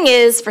the good thing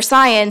is, for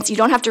science, you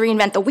don't have to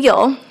reinvent the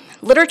wheel.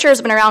 Literature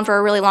has been around for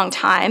a really long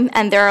time,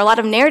 and there are a lot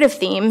of narrative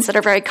themes that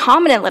are very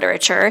common in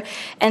literature,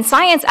 and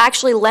science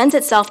actually lends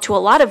itself to a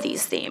lot of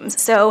these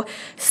themes. So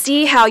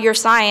see how your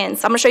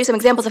science, I'm going to show you some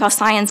examples of how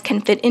science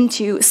can fit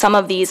into some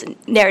of these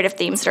narrative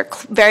themes that are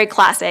very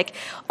classic,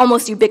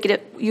 almost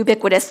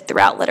ubiquitous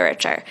throughout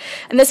literature.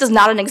 And this is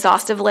not an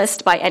exhaustive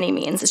list by any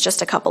means, it's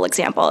just a couple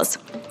examples.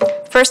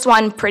 First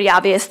one, pretty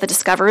obvious, the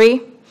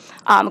discovery.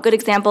 A good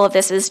example of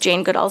this is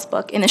Jane Goodall's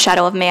book, In the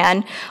Shadow of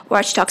Man,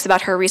 where she talks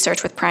about her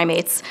research with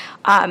primates.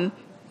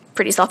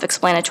 Pretty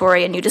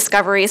self-explanatory. A new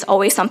discovery is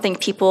always something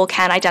people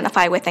can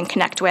identify with and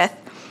connect with.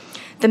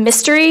 The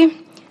mystery,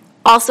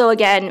 also,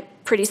 again,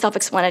 pretty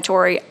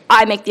self-explanatory.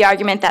 I make the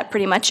argument that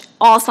pretty much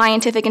all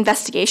scientific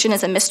investigation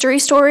is a mystery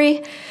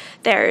story.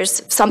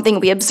 There's something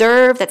we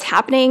observe that's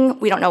happening,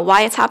 we don't know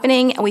why it's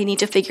happening, and we need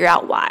to figure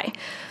out why.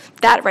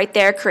 That right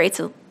there creates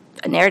a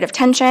narrative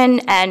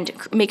tension and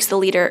makes the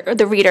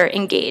reader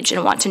engage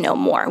and want to know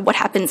more. What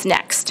happens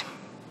next?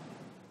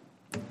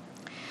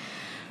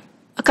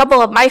 A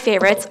couple of my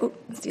favorites,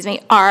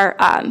 are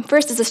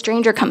first is A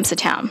Stranger Comes to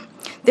Town.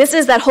 This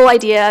is that whole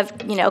idea of,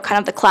 kind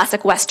of the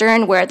classic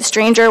Western where the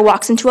stranger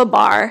walks into a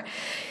bar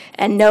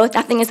and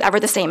nothing is ever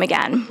the same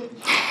again.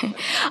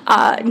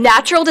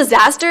 Natural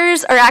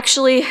disasters are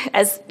actually,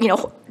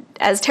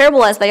 as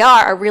terrible as they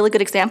are really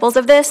good examples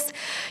of this.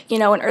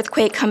 An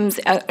earthquake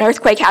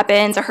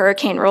happens, a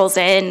hurricane rolls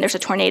in, there's a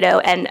tornado,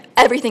 and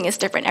everything is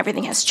different,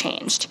 everything has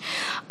changed.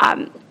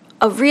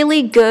 A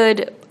really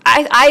good,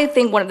 I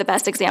think one of the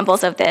best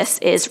examples of this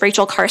is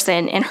Rachel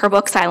Carson in her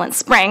book Silent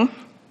Spring.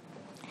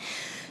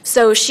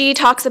 So she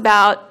talks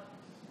about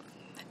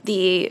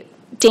the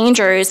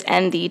dangers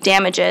and the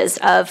damages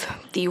of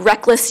the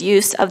reckless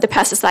use of the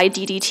pesticide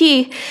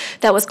DDT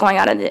that was going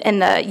on in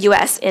the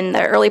US in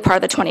the early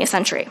part of the 20th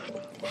century.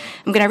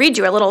 I'm going to read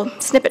you a little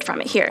snippet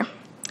from it here.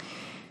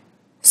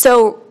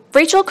 So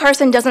Rachel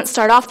Carson doesn't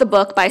start off the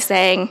book by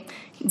saying,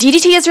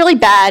 DDT is really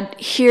bad,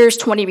 here's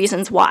 20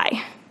 reasons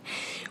why.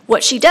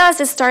 What she does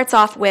is starts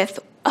off with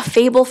a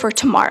fable for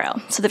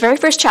tomorrow. So the very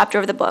first chapter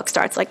of the book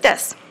starts like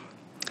this.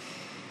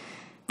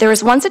 There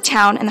was once a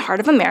town in the heart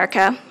of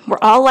America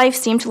where all life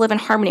seemed to live in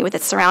harmony with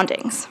its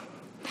surroundings.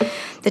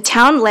 The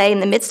town lay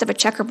in the midst of a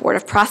checkerboard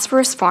of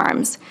prosperous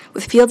farms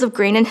with fields of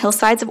grain and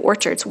hillsides of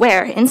orchards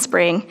where, in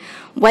spring,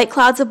 white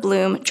clouds of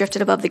bloom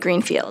drifted above the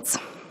green fields.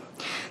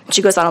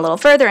 She goes on a little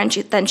further and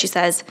then she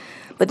says,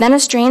 but then a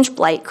strange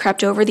blight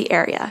crept over the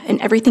area and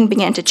everything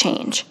began to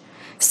change.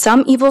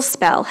 Some evil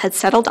spell had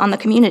settled on the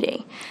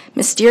community.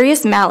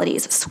 Mysterious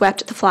maladies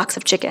swept the flocks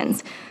of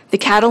chickens. The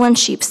cattle and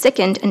sheep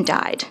sickened and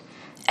died.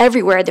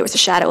 Everywhere there was a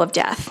shadow of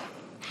death.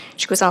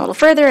 She goes on a little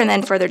further, and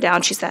then further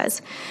down she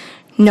says,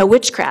 no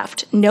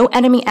witchcraft, no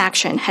enemy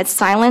action had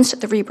silenced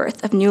the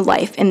rebirth of new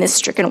life in this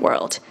stricken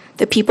world.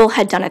 The people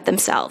had done it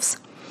themselves.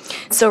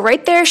 So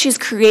right there, she's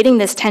creating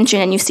this tension,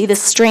 and you see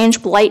this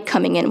strange blight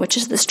coming in, which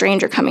is the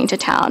stranger coming to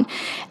town.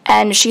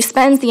 And she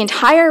spends the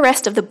entire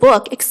rest of the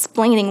book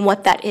explaining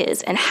what that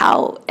is and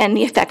how, and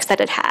the effects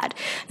that it had.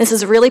 This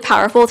is really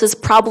powerful. This is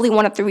probably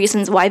one of the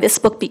reasons why this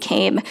book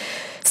became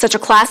such a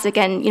classic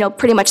and,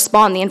 pretty much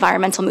spawned the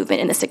environmental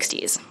movement in the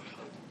 60s.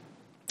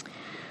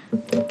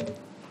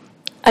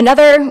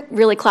 Another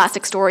really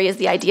classic story is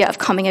the idea of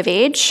coming of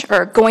age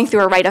or going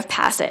through a rite of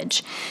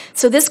passage.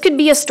 So this could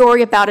be a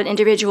story about an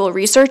individual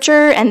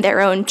researcher and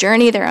their own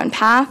journey, their own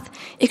path.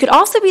 It could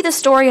also be the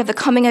story of the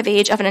coming of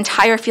age of an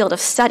entire field of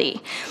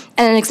study.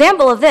 And an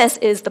example of this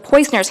is The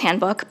Poisoner's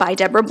Handbook by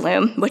Deborah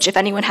Bloom, which if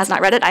anyone has not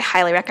read it, I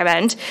highly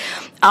recommend.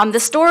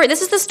 This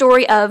is the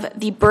story of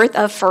the birth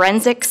of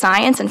forensic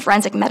science and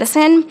forensic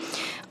medicine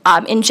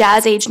in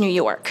Jazz Age New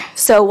York.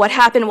 So what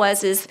happened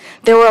is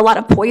there were a lot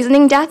of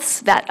poisoning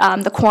deaths that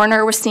the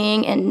coroner was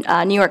seeing in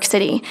New York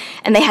City,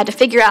 and they had to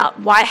figure out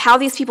how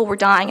these people were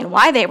dying and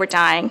why they were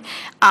dying,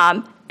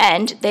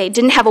 and they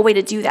didn't have a way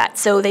to do that.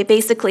 So they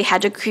basically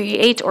had to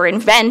create or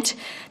invent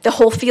the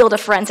whole field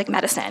of forensic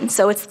medicine.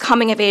 So it's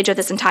coming of age of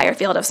this entire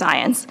field of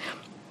science.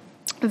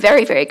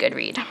 Very, very good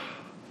read.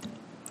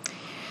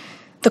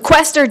 The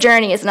Quest or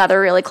Journey is another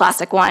really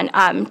classic one.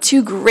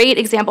 Two great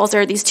examples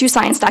are these two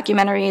science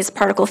documentaries,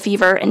 Particle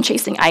Fever and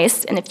Chasing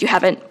Ice, and if you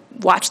haven't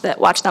watched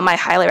them, I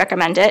highly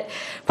recommend it.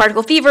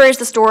 Particle Fever is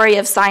the story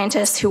of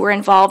scientists who were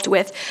involved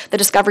with the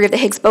discovery of the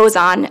Higgs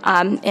boson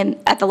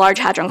at the Large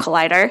Hadron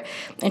Collider,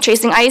 and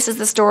Chasing Ice is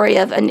the story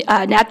of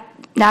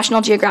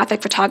National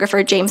Geographic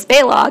photographer James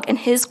Balog and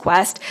his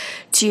quest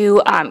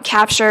to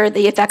capture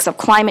the effects of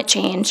climate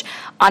change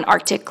on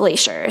Arctic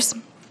glaciers.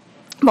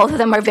 Both of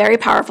them are very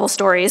powerful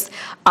stories,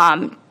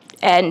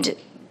 and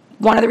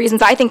one of the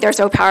reasons I think they're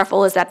so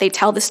powerful is that they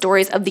tell the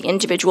stories of the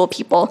individual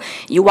people.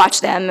 You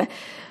watch them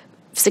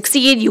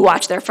succeed, you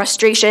watch their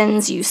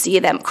frustrations, you see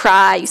them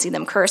cry, you see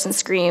them curse and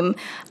scream,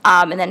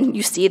 and then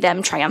you see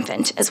them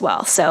triumphant as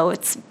well. So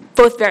it's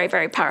both very,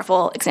 very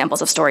powerful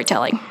examples of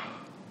storytelling.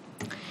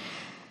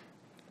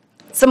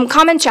 Some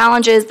common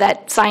challenges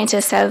that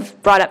scientists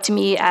have brought up to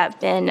me have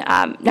been,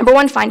 number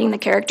one, finding the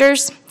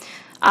characters.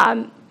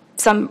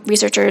 Some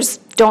researchers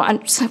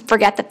don't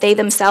forget that they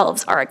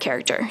themselves are a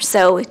character,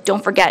 so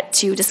don't forget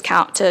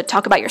to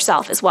talk about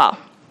yourself as well.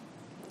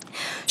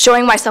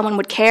 Showing why someone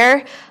would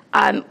care.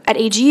 At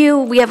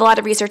AGU, we have a lot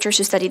of researchers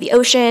who study the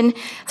ocean.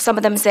 Some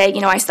of them say,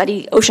 I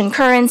study ocean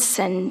currents,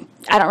 and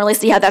I don't really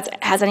see how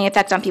that has any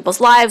effect on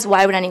people's lives.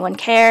 Why would anyone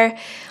care?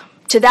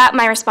 To that,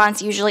 my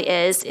response usually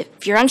is,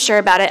 if you're unsure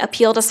about it,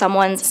 appeal to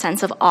someone's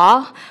sense of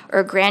awe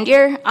or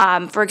grandeur.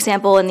 For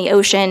example, in the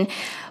ocean,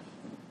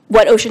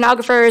 what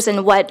oceanographers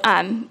and what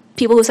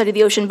people who study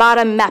the ocean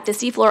bottom, map the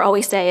seafloor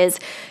always say is,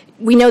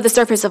 we know the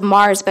surface of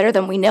Mars better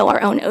than we know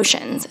our own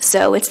oceans.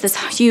 So it's this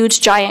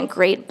huge, giant,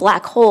 great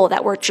black hole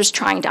that we're just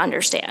trying to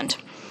understand.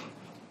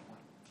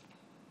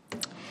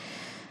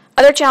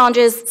 Other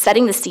challenges,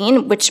 setting the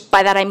scene, which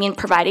by that I mean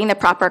providing the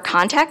proper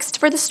context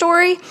for the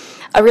story.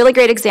 A really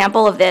great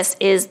example of this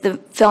is the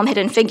film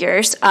Hidden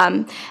Figures.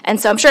 And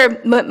so I'm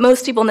sure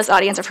most people in this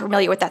audience are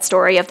familiar with that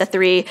story of the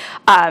three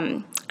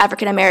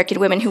African-American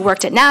women who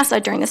worked at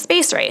NASA during the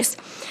space race.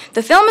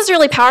 The film is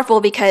really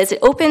powerful because it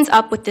opens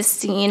up with this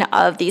scene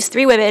of these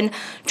three women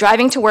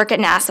driving to work at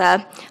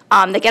NASA.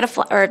 They get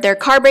their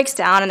car breaks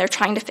down and they're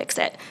trying to fix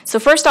it. So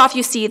first off,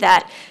 you see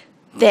that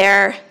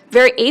they're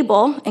very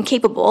able and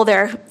capable.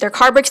 Their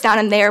car breaks down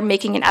and they're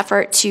making an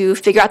effort to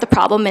figure out the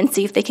problem and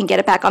see if they can get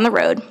it back on the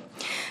road.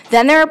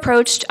 Then they're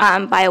approached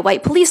by a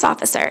white police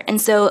officer.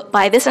 And so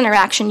by this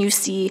interaction, you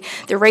see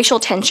the racial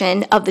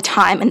tension of the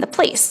time and the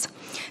place.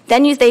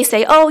 Then they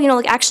say,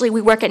 oh, actually we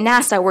work at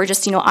NASA, we're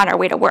just, on our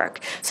way to work.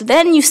 So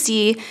then you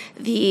see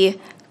the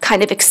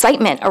kind of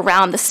excitement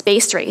around the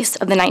space race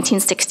of the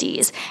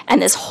 1960s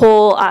and this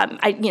whole,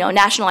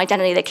 national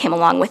identity that came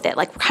along with it,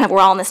 like kind of we're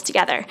all in this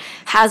together.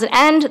 Has an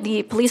end,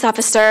 the police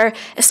officer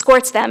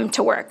escorts them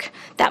to work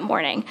that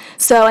morning.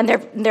 So, and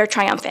they're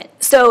triumphant.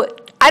 So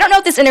I don't know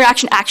if this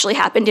interaction actually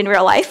happened in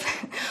real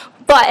life,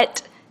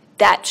 but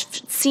that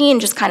scene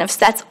just kind of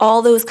sets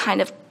all those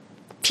kind of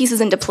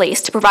pieces into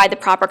place to provide the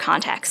proper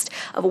context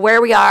of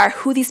where we are,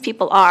 who these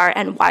people are,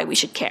 and why we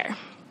should care.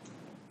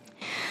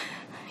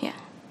 Yeah.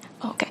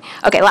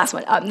 Okay, last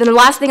one. Then the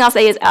last thing I'll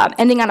say is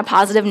ending on a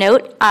positive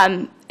note.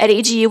 At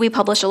AGU, we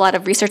publish a lot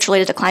of research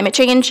related to climate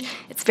change.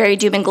 It's very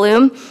doom and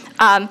gloom.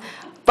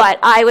 But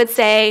I would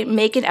say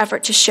make an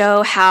effort to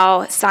show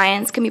how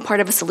science can be part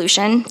of a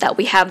solution, that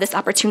we have this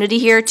opportunity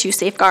here to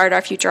safeguard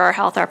our future, our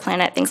health, our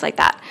planet, things like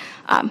that.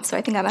 So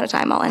I think I'm out of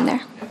time. I'll end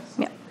there.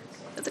 Yeah,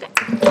 that's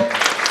it.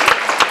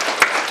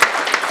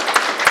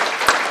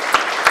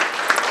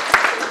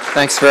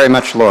 Thanks very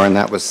much, Lauren.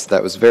 That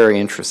was very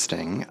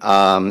interesting.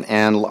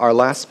 And our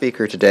last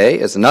speaker today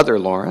is another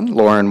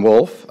Lauren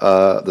Wolf,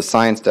 the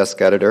Science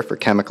Desk Editor for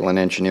Chemical and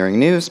Engineering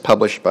News,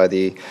 published by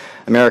the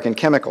American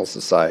Chemical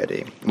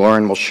Society.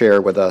 Lauren will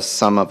share with us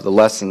some of the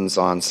lessons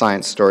on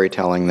science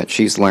storytelling that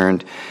she's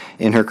learned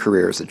in her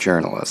career as a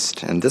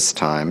journalist. And this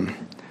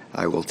time,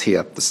 I will tee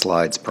up the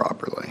slides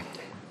properly.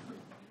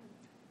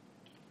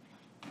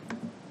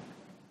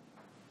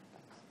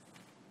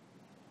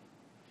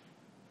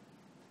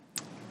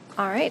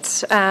 All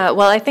right.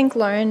 Well, I think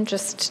Lauren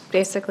just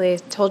basically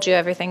told you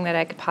everything that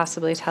I could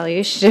possibly tell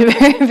you. She did a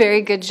very,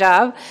 very good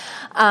job.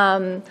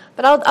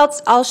 But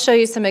I'll show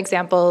you some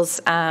examples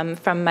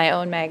from my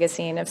own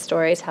magazine of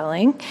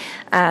storytelling.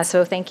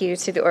 So thank you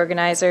to the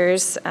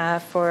organizers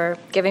for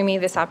giving me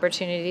this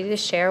opportunity to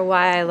share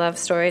why I love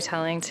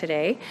storytelling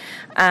today.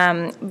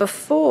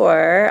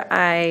 Before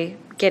I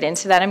get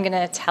into that, I'm going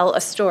to tell a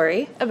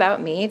story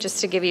about me,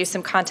 just to give you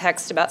some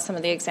context about some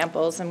of the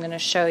examples I'm going to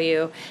show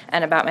you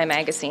and about my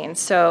magazine.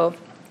 So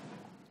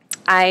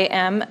I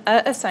am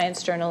a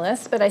science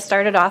journalist, but I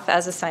started off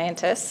as a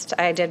scientist.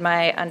 I did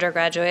my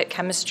undergraduate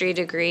chemistry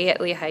degree at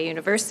Lehigh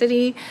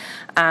University,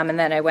 and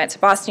then I went to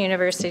Boston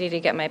University to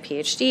get my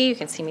PhD. You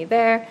can see me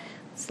there.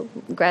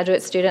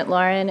 Graduate student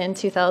Lauren in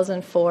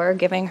 2004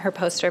 giving her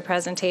poster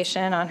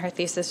presentation on her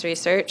thesis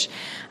research.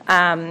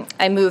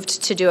 I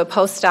moved to do a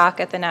postdoc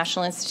at the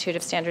National Institute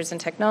of Standards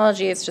and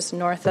Technology. It's just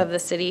north of the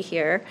city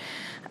here.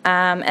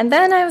 And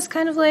then I was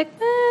kind of like,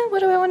 what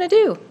do I want to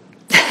do?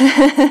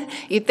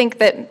 You'd think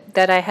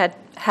that I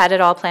had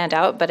it all planned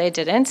out, but I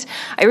didn't.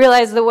 I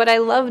realized that what I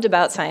loved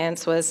about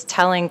science was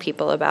telling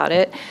people about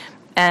it.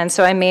 And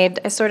so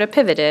I sort of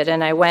pivoted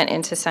and I went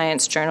into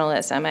science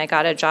journalism. I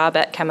got a job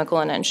at Chemical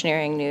and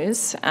Engineering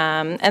News.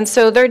 And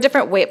so there are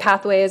different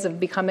pathways of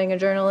becoming a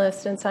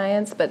journalist in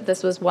science, but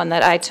this was one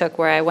that I took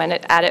where I went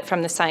at it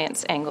from the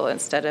science angle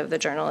instead of the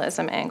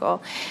journalism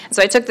angle.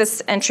 So I took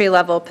this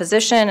entry-level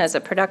position as a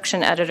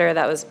production editor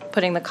that was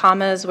putting the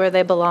commas where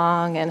they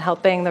belong and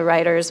helping the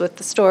writers with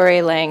the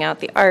story, laying out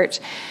the art.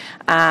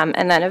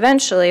 And then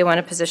eventually, when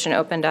a position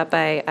opened up,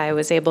 I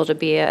was able to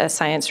be a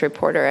science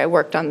reporter. I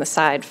worked on the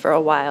side for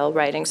a while,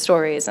 writing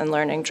stories and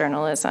learning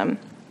journalism.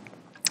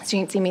 So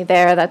you can see me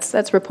there.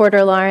 That's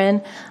reporter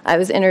Lauren. I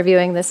was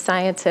interviewing this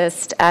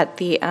scientist at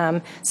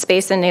the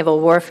Space and Naval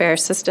Warfare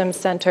Systems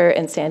Center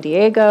in San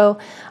Diego.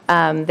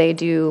 They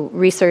do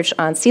research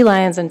on sea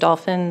lions and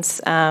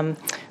dolphins.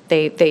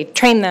 They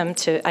train them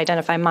to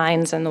identify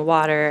mines in the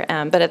water,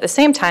 but at the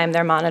same time,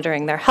 they're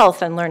monitoring their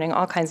health and learning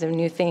all kinds of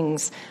new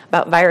things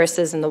about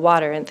viruses in the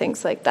water and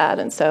things like that.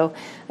 And so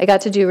I got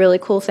to do really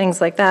cool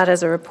things like that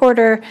as a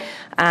reporter.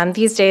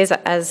 These days,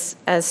 as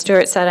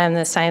Stewart said, I'm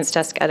the science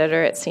desk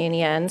editor at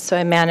CNEN, so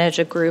I manage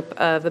a group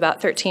of about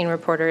 13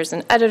 reporters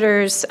and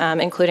editors,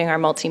 including our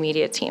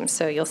multimedia team.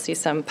 So you'll see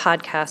some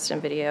podcast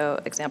and video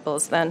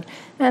examples then.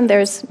 And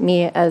there's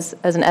me as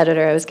an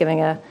editor. I was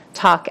giving a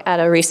talk at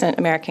a recent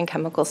American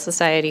Chemical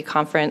Society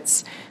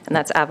conference, and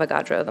that's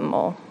Avogadro the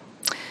mole.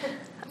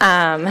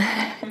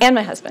 And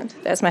my husband.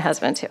 There's my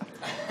husband, too.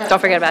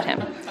 Don't forget about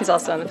him. He's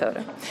also in the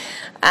photo.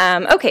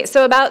 Okay,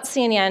 so about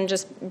CNEN,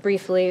 just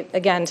briefly,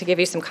 again, to give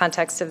you some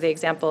context of the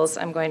examples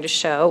I'm going to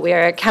show. We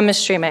are a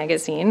chemistry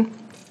magazine.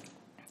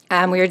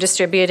 We are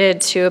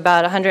distributed to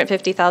about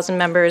 150,000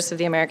 members of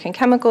the American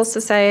Chemical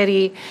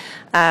Society.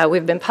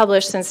 We've been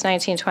published since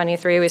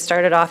 1923. We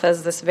started off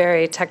as this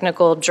very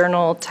technical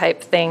journal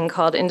type thing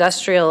called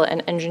Industrial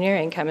and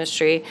Engineering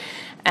Chemistry,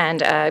 and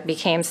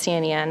became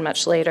CNEN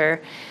much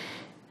later.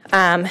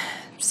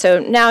 So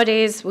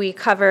nowadays we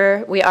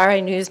are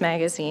a news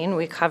magazine.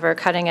 We cover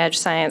cutting edge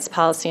science,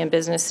 policy, and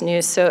business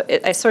news. So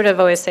I sort of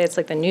always say it's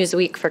like the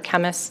Newsweek for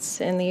chemists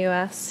in the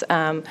US.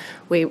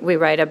 We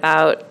write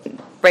about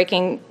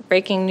breaking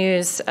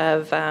news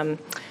of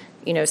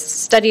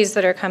studies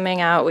that are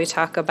coming out. We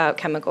talk about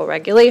chemical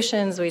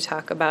regulations. We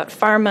talk about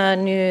pharma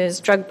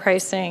news, drug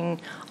pricing,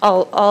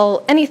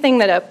 anything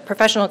that a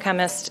professional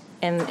chemist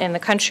in the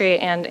country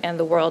and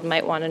the world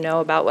might want to know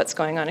about what's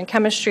going on in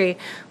chemistry,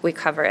 we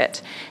cover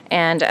it.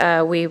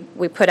 And we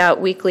put out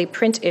weekly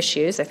print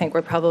issues. I think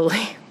we're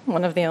probably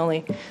one of the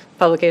only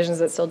publications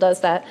that still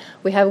does that.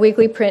 We have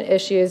weekly print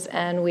issues,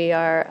 and we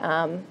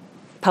are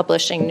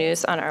publishing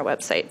news on our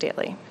website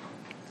daily.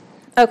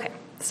 Okay,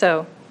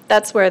 so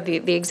that's where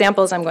the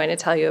examples I'm going to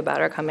tell you about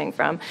are coming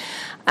from.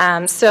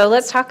 So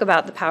let's talk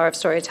about the power of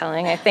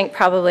storytelling. I think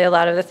probably a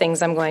lot of the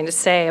things I'm going to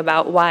say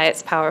about why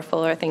it's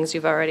powerful are things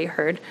you've already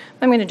heard.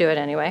 I'm going to do it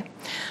anyway.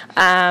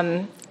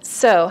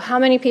 So how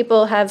many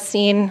people have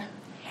seen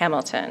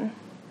Hamilton?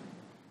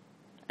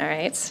 All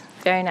right,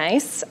 very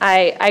nice.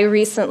 I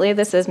recently,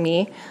 this is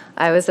me,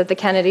 I was at the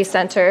Kennedy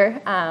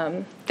Center,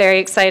 very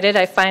excited.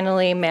 I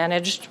finally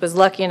was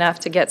lucky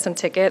enough to get some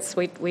tickets.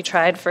 We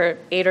tried for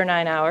 8 or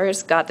 9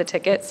 hours, got the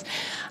tickets.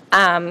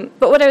 But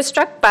what I was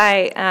struck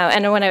by,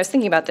 and when I was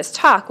thinking about this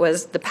talk,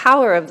 was the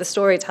power of the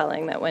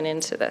storytelling that went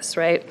into this,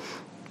 right?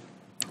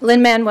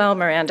 Lin-Manuel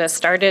Miranda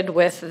started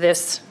with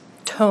this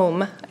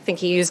tome. I think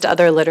he used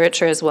other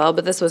literature as well,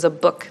 but this was a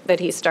book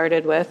that he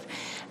started with,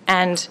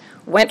 and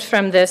went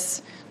from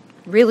this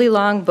really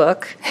long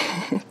book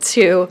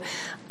to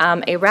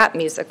a rap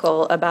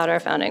musical about our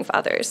founding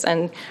fathers.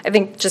 And I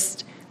think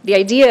just the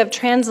idea of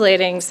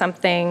translating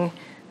something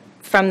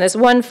from this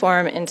one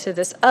form into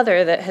this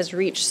other that has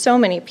reached so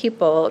many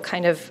people,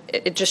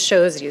 it just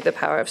shows you the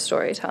power of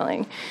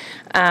storytelling.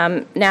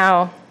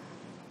 Now,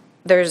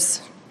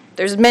 there's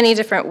many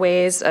different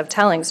ways of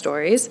telling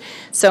stories.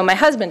 So my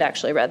husband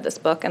actually read this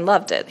book and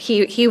loved it.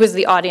 He was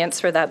the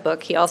audience for that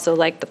book. He also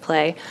liked the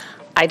play.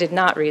 I did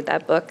not read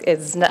that book.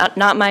 It's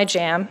not my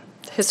jam.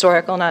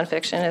 Historical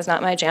nonfiction is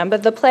not my jam,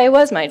 but the play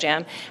was my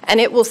jam,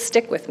 and it will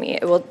stick with me.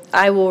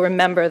 I will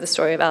remember the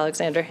story of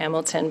Alexander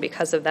Hamilton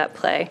because of that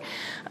play.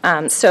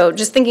 So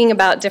just thinking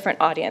about different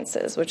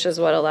audiences, which is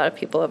what a lot of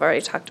people have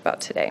already talked about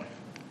today.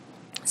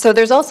 So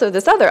there's also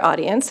this other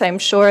audience. I'm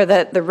sure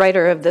that the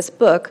writer of this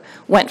book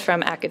went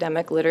from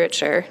academic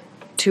literature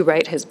to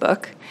write his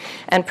book,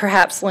 and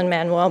perhaps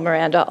Lin-Manuel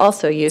Miranda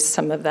also used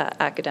some of that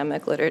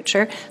academic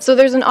literature. So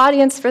there's an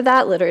audience for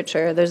that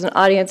literature, there's an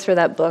audience for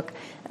that book,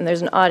 and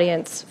there's an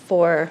audience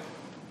for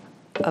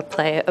a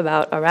play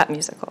about a rap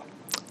musical.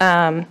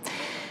 And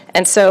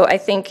so I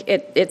think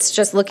it's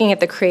just looking at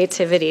the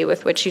creativity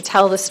with which you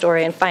tell the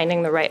story and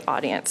finding the right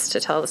audience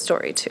to tell the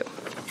story to.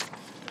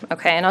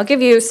 Okay, and I'll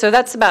give you, so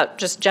that's about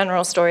just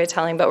general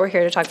storytelling, but we're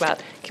here to talk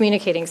about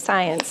communicating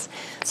science.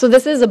 So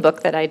this is a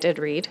book that I did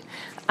read.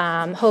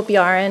 Hope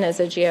Yaren is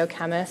a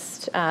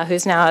geochemist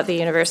who's now at the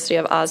University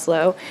of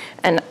Oslo,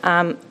 and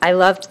I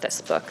loved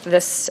this book.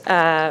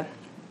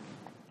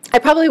 I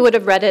probably would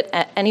have read it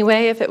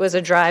anyway if it was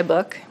a dry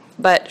book,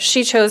 but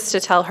she chose to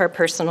tell her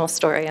personal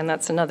story, and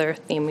that's another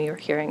theme we were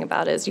hearing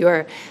about, is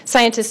your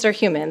scientists are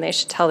human, they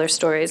should tell their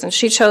stories. And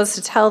she chose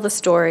to tell the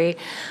story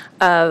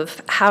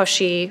of how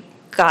she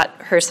got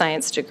her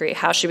science degree,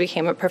 how she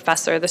became a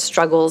professor, the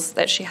struggles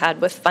that she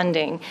had with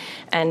funding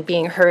and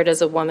being heard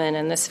as a woman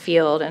in this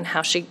field, and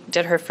how she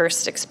did her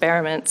first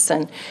experiments.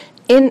 And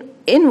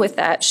in with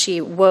that, she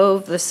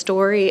wove the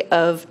story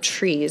of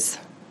trees.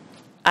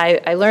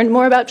 I learned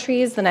more about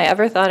trees than I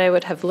ever thought I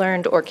would have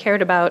learned or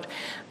cared about,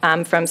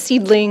 from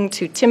seedling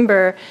to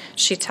timber.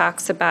 She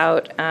talks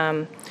about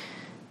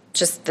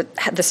just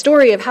the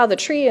story of how the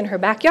tree in her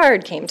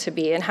backyard came to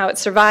be and how it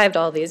survived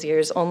all these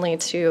years only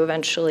to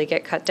eventually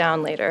get cut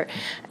down later.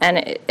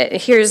 And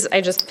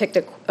I just picked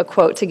a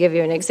quote to give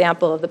you an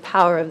example of the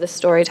power of the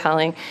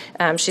storytelling.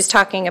 She's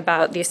talking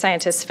about the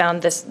scientists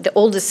found the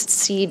oldest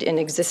seed in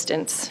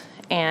existence.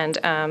 And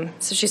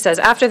so she says,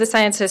 after the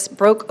scientists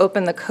broke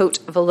open the coat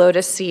of a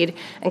lotus seed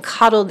and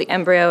coddled the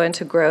embryo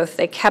into growth,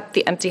 they kept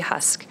the empty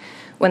husk.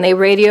 When they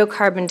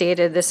radiocarbon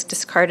dated this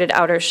discarded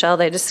outer shell,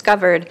 they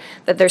discovered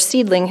that their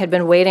seedling had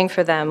been waiting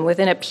for them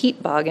within a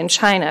peat bog in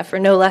China for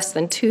no less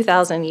than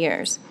 2,000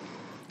 years.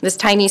 This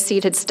tiny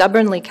seed had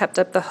stubbornly kept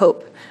up the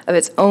hope of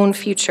its own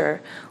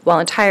future while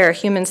entire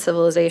human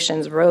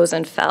civilizations rose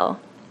and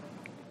fell.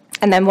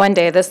 And then one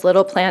day, this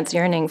little plant's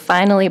yearning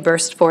finally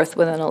burst forth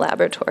within a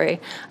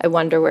laboratory. I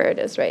wonder where it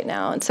is right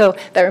now. And so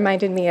that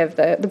reminded me of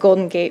the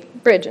Golden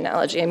Gate Bridge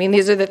analogy. I mean,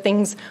 these are the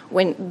things,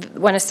 when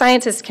a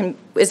scientist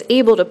is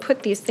able to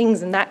put these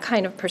things in that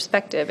kind of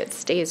perspective, it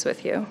stays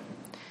with you.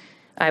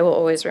 I will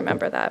always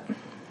remember that.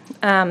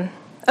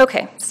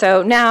 Okay,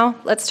 so now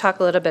let's talk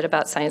a little bit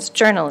about science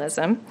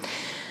journalism.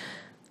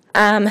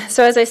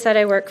 So as I said,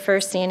 I work for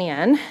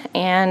CNN,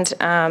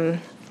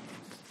 and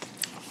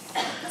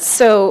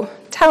so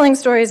telling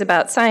stories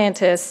about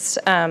scientists,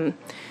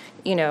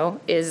 you know,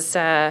 is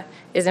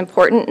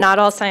important. Not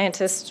all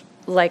scientists,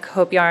 like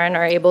Hope Yarn,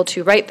 are able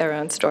to write their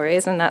own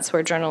stories, and that's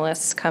where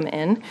journalists come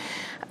in.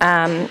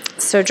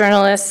 So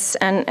journalists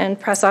and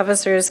press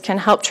officers can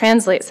help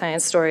translate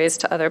science stories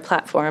to other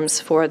platforms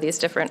for these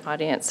different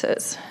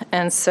audiences.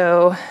 And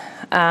so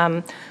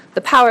the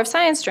power of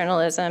science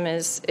journalism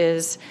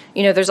is,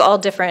 you know, there's all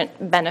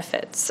different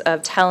benefits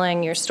of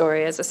telling your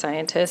story as a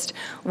scientist.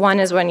 One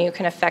is when you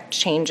can affect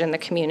change in the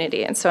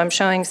community. And so I'm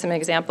showing some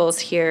examples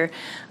here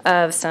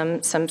of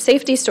some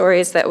safety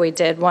stories that we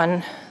did.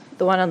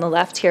 The one on the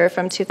left here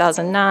from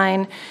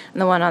 2009,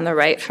 and the one on the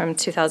right from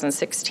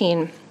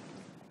 2016.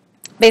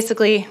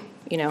 Basically,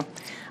 you know,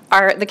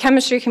 the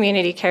chemistry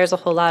community cares a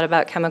whole lot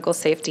about chemical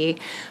safety.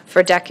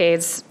 For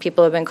decades,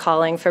 people have been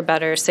calling for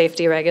better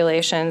safety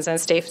regulations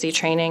and safety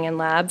training in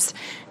labs.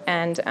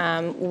 And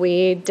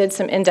we did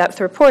some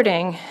in-depth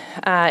reporting.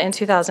 In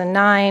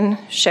 2009,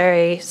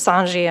 Shirey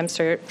Sanji, I'm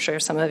sure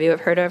some of you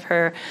have heard of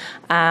her,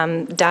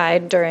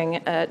 died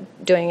during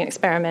doing an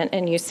experiment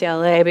in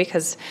UCLA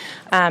because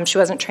she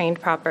wasn't trained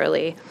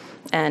properly.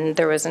 And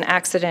there was an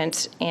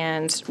accident,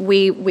 and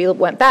we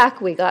went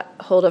back, we got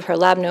hold of her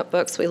lab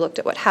notebooks, we looked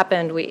at what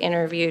happened, we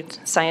interviewed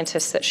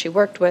scientists that she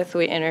worked with,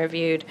 we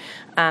interviewed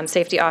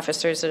safety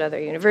officers at other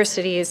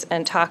universities,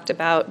 and talked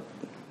about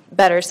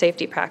better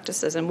safety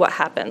practices and what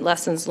happened,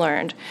 lessons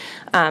learned.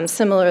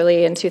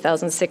 Similarly, in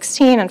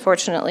 2016,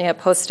 unfortunately, a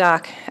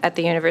postdoc at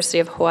the University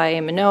of Hawaii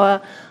in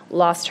Manoa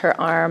lost her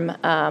arm,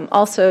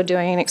 also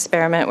doing an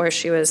experiment where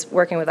she was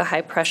working with a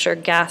high-pressure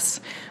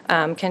gas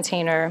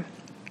container.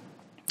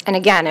 And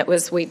again, it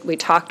was we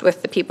talked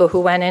with the people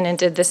who went in and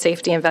did the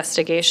safety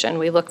investigation.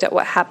 We looked at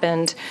what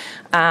happened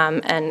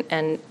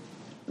and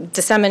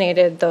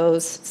disseminated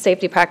those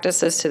safety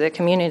practices to the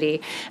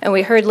community. And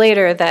we heard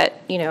later that,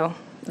 you know,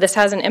 this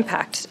has an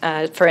impact.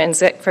 For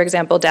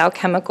example, Dow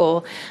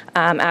Chemical,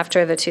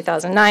 after the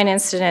 2009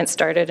 incident,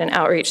 started an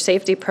outreach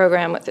safety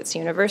program with its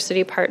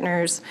university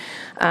partners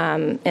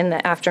in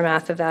the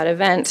aftermath of that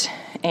event.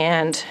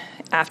 And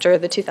after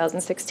the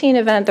 2016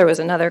 event, there was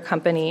another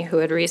company who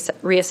had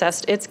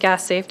reassessed its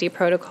gas safety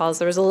protocols.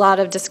 There was a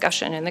lot of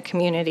discussion in the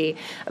community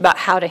about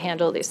how to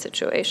handle these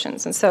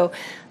situations. And so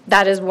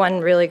that is one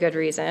really good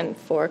reason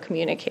for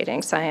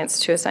communicating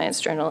science to a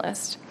science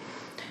journalist.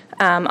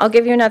 I'll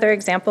give you another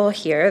example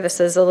here. This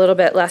is a little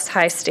bit less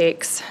high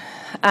stakes,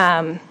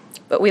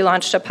 but we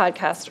launched a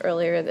podcast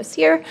earlier this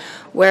year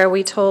where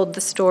we told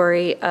the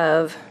story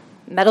of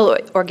metal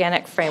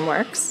organic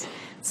frameworks.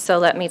 So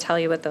let me tell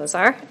you what those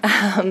are.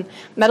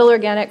 Metal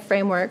organic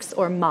frameworks,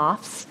 or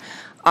MOFs,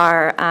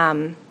 are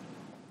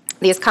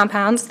these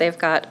compounds. They've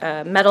got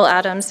metal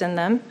atoms in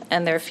them,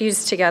 and they're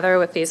fused together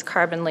with these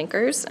carbon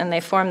linkers, and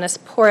they form this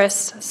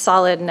porous,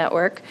 solid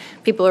network.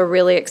 People are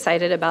really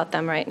excited about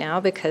them right now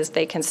because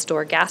they can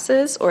store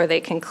gases, or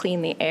they can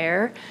clean the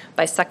air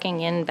by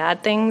sucking in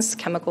bad things,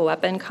 chemical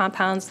weapon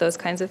compounds, those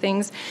kinds of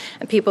things.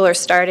 And people are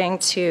starting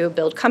to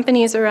build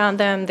companies around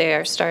them. They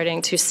are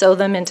starting to sew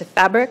them into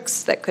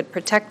fabrics that could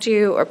protect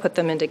you, or put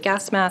them into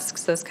gas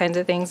masks, those kinds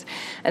of things.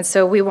 And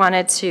so we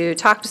wanted to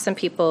talk to some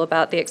people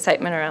about the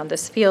excitement around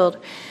this field.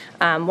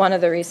 One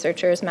of the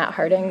researchers, Matt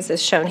Hardings,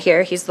 is shown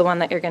here. He's the one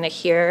that you're going to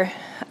hear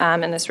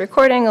in this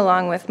recording,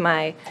 along with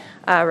my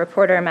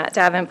reporter, Matt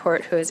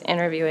Davenport, who is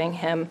interviewing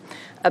him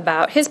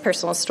about his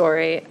personal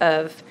story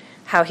of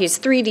how he's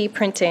 3D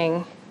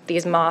printing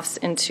these MOFs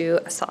into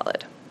a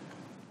solid.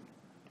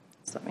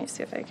 So let me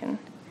see if I can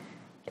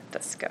get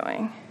this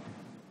going.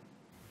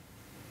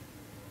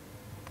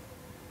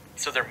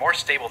 So they're more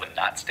stable than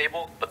not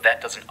stable, but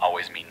that doesn't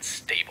always mean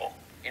stable.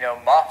 You know,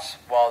 MOFs,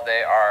 while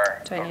they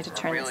are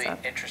a really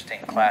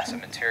interesting class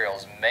of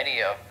materials,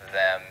 many of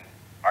them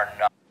are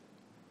not.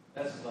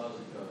 That's as loud as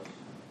it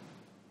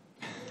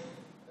goes.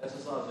 That's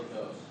as loud as it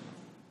goes.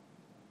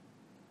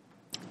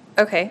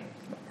 Okay.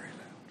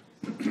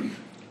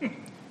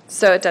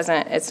 So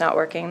it's not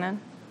working then?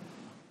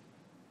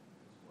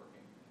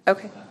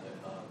 Okay.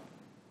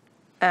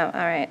 Oh, all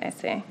right, I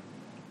see.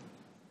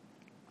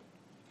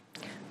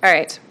 All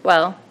right,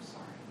 well,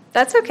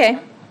 that's okay.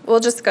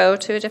 We'll just go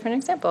to a different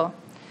example.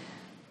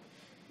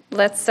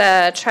 Let's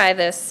try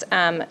this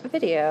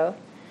video.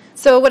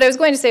 So what I was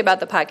going to say about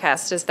the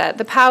podcast is that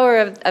the power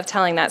of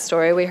telling that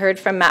story, we heard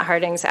from Matt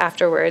Hardings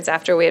afterwards,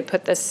 after we had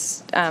put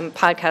this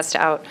podcast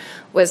out,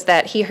 was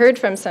that he heard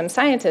from some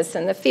scientists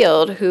in the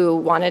field who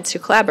wanted to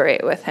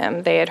collaborate with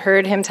him. They had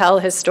heard him tell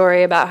his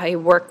story about how he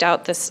worked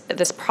out this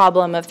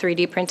problem of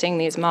 3D printing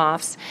these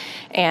MOFs,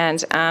 and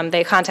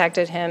they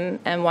contacted him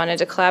and wanted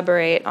to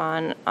collaborate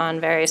on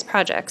various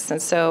projects.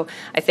 And so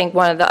I think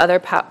one of the other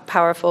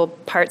powerful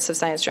parts of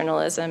science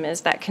journalism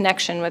is that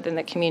connection within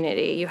the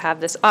community. You have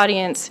this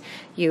audience,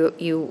 you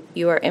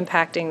are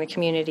impacting the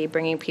community,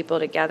 bringing people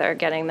together,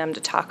 getting them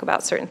to talk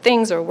about certain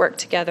things or work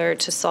together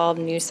to solve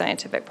new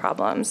scientific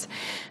problems.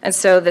 And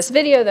so this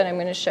video that I'm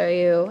going to show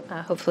you,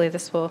 hopefully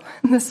this will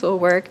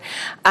work,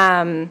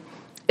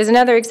 is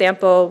another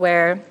example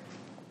where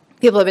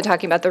people have been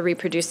talking about the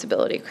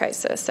reproducibility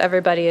crisis.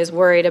 Everybody is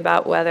worried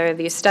about whether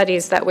these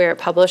studies that we're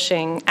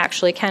publishing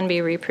actually can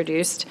be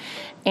reproduced.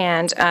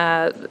 And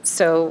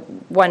so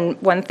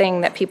one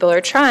thing that people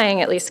are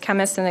trying, at least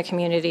chemists in the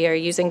community, are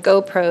using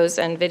GoPros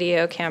and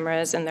video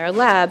cameras in their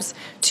labs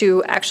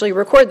to actually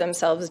record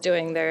themselves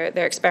doing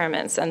their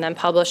experiments and then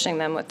publishing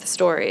them with the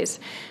stories.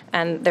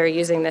 And they're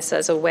using this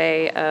as a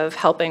way of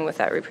helping with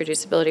that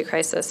reproducibility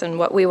crisis. And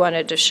what we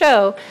wanted to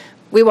show,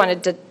 we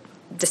wanted to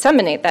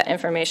disseminate that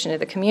information to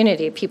the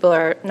community.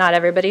 Not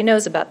everybody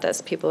knows about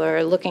this. People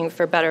are looking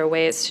for better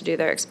ways to do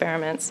their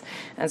experiments.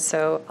 And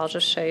so I'll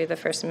just show you the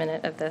first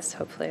minute of this.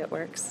 Hopefully it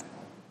works.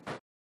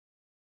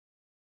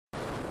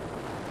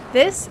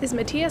 This is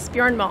Matthias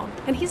Bjornmalm,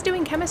 and he's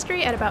doing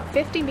chemistry at about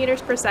 50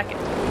 meters per second.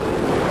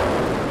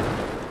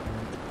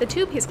 The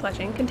tube he's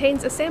clutching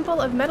contains a sample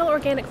of metal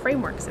organic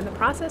frameworks in the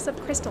process of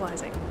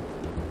crystallizing.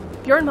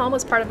 Bjornmalm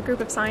was part of a group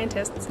of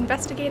scientists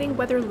investigating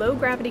whether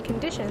low-gravity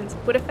conditions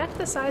would affect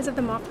the size of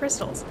the MOF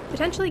crystals,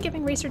 potentially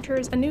giving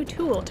researchers a new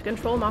tool to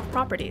control MOF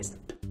properties.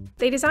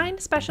 They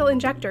designed special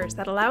injectors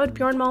that allowed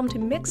Bjornmalm to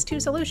mix two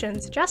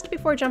solutions just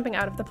before jumping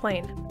out of the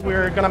plane.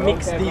 We're going to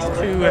mix these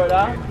two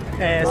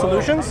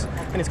solutions,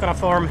 and it's going to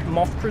form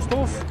MOF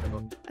crystals.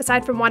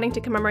 Aside from wanting to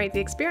commemorate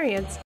the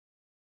experience,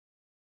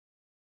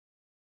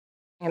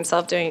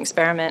 himself doing an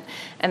experiment,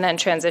 and then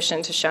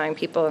transition to showing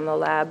people in the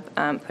lab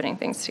putting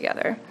things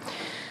together.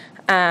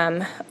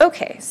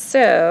 Okay,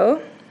 so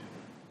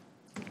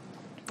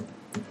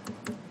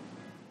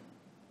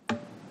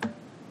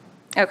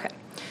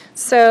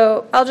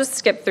I'll just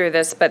skip through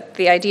this, but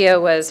the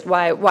idea was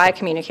why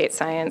communicate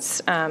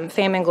science?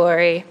 Fame and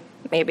glory,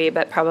 maybe,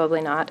 but probably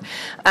not.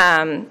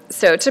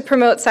 So to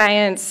promote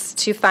science,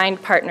 to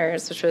find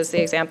partners, which was the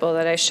example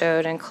that I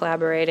showed, and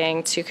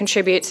collaborating, to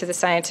contribute to the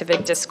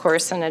scientific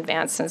discourse and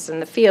advances in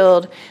the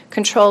field,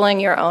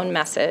 controlling your own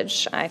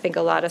message. I think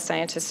a lot of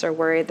scientists are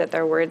worried that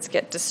their words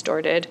get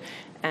distorted,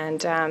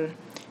 and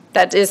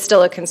that is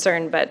still a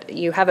concern, but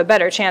you have a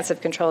better chance of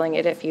controlling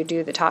it if you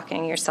do the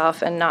talking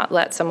yourself and not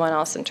let someone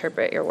else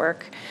interpret your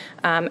work.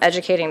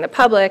 Educating the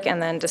public,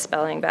 and then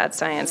dispelling bad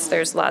science.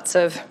 There's lots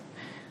of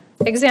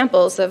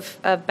examples of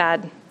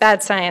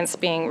bad science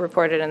being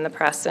reported in the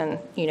press, and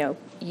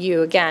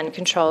you again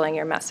controlling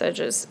your message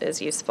is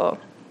useful.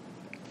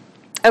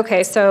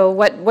 Okay, so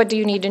what do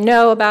you need to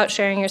know about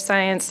sharing your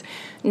science?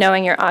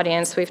 Knowing your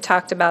audience. We've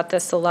talked about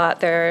this a lot.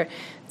 There are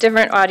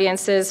different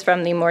audiences,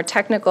 from the more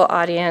technical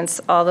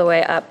audience all the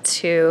way up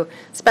to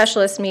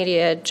specialist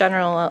media,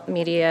 general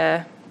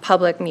media,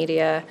 public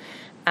media,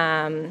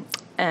 and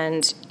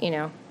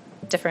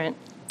different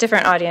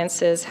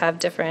audiences have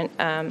different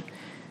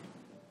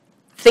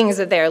things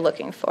that they're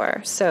looking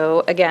for.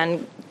 So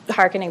again,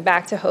 hearkening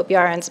back to Hope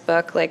Yaren's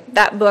book, like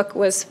that book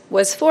was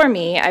for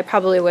me. I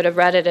probably would have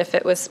read it if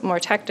it was more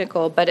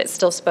technical, but it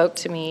still spoke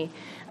to me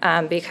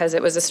because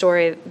it was a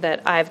story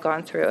that I've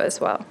gone through as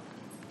well.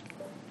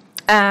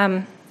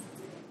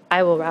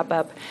 I will wrap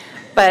up.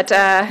 But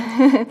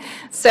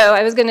so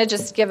I was going to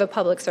just give a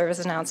public service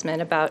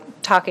announcement about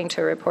talking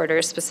to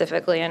reporters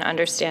specifically and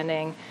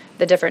understanding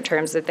the different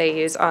terms that they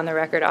use on the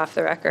record, off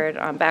the record,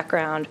 on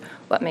background,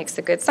 what makes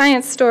a good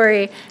science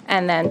story,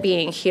 and then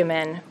being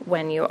human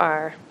when you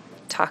are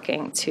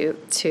talking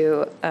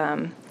to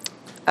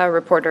a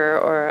reporter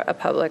or a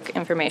public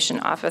information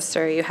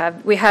officer.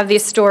 We have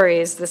these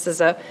stories. This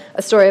is a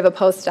story of a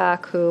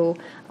postdoc who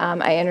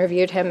I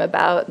interviewed him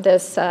about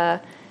this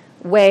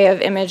way of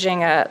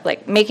imaging,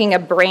 making a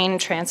brain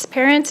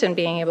transparent and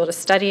being able to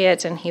study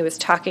it. And he was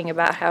talking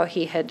about how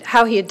he had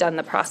done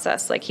the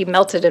process. Like, he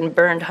melted and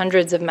burned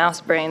hundreds of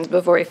mouse brains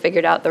before he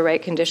figured out the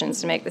right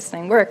conditions to make this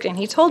thing work. And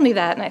he told me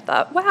that, and I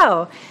thought,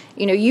 wow,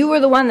 you were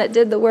the one that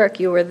did the work.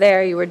 You were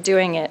there. You were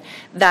doing it.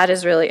 That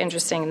is really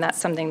interesting, and that's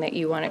something that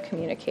you want to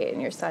communicate in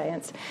your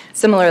science.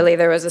 Similarly,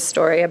 there was a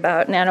story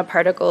about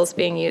nanoparticles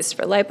being used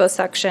for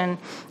liposuction,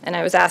 and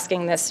I was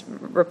asking this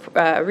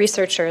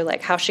researcher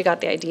how she got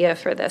the idea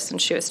for this,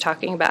 and she was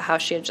talking about how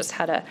she had just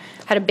had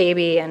a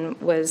baby and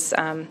was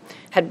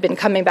had been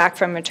coming back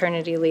from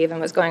maternity leave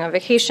and was going on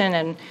vacation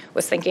and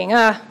was thinking,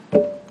 I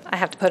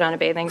have to put on a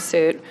bathing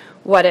suit.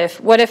 What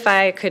if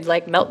I could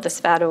melt this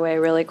fat away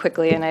really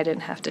quickly and I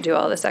didn't have to do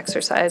all this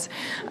exercise?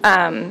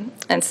 And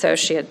so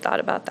she had thought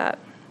about that.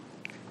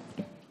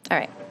 All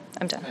right,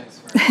 I'm done.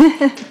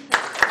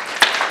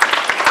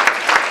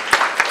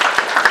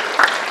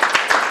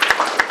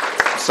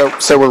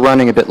 So we're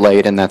running a bit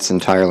late, and that's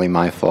entirely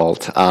my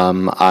fault.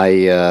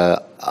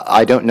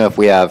 I don't know if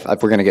we're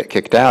going to get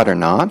kicked out or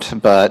not,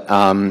 but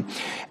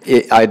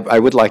I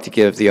would like to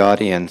give the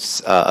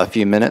audience a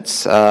few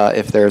minutes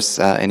if there's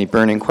any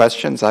burning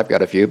questions. I've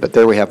got a few, but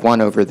there we have one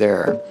over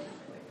there.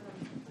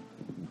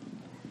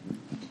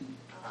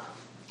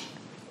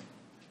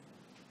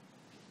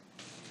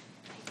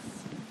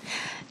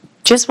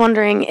 Just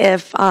wondering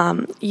if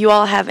you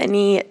all have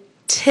any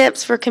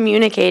tips for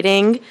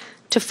communicating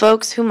to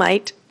folks who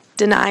might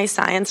deny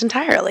science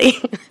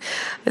entirely.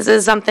 This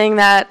is something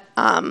that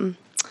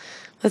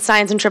with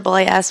science and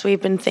AAAS,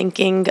 we've been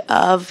thinking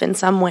of, in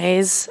some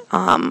ways,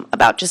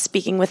 about just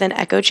speaking within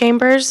echo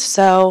chambers.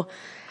 So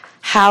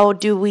how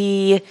do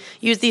we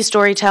use these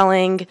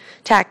storytelling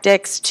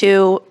tactics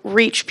to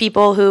reach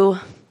people who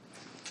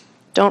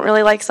don't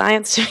really like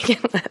science to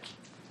begin with?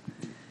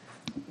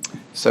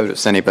 So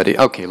does anybody?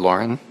 Okay,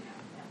 Lauren.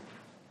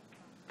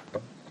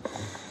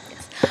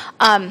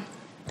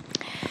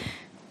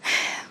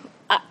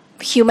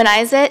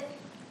 Humanize it.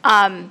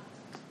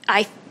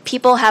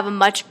 People have a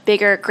much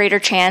greater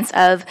chance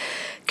of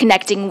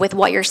connecting with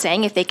what you're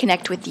saying if they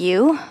connect with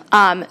you.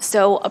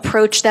 So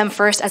approach them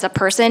first as a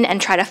person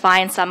and try to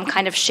find some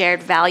kind of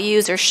shared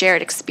values or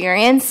shared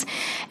experience,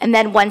 and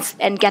then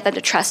get them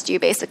to trust you,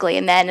 basically,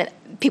 and then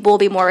people will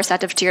be more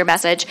receptive to your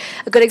message.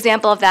 A good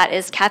example of that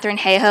is Catherine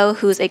Hayhoe,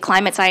 who's a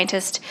climate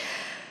scientist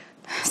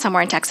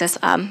somewhere in Texas.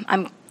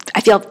 I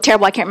feel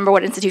terrible, I can't remember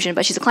what institution,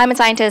 but she's a climate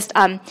scientist,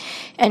 and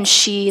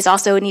she's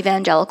also an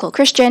evangelical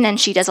Christian, and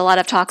she does a lot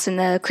of talks in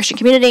the Christian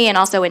community and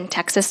also in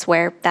Texas,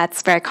 where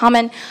that's very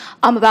common,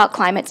 about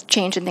climate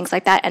change and things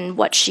like that. And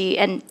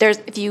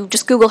if you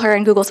just Google her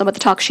and Google some of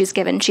the talks she's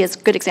given, she has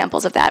good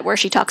examples of that, where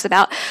she talks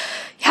about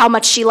how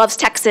much she loves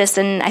Texas,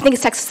 and I think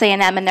it's Texas A&M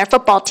and their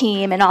football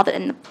team and all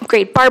and the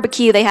great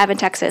barbecue they have in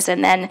Texas.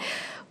 And then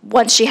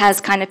once she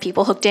has kind of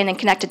people hooked in and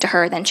connected to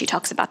her, then she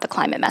talks about the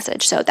climate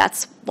message. So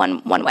that's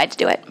one way to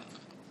do it.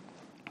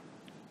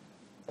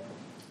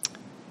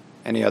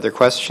 Any other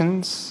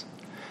questions?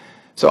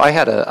 So I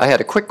had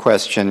a quick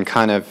question,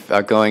 kind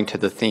of going to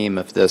the theme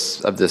of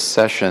this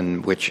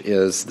session, which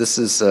is this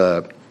is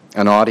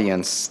an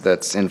audience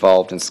that's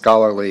involved in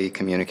scholarly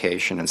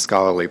communication and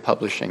scholarly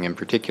publishing in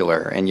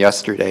particular. And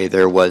yesterday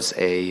there was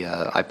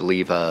I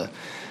believe a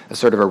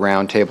sort of a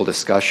roundtable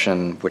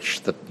discussion,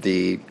 which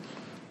the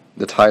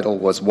title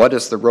was, "What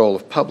is the role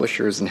of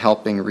publishers in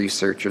helping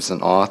researchers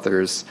and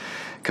authors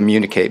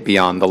communicate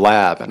beyond the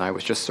lab?" And I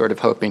was just sort of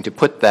hoping to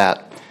put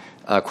that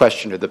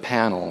question to the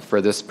panel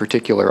for this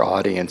particular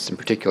audience in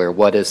particular.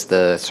 What is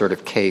the sort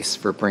of case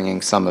for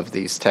bringing some of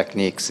these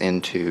techniques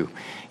into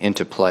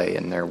play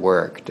in their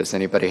work? Does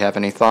anybody have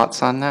any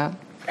thoughts on that?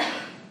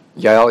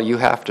 Yael, you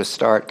have to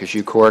start because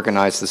you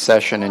co-organized the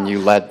session and you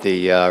led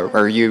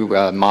you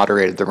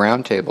moderated the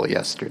roundtable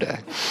yesterday.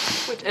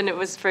 And it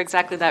was for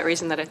exactly that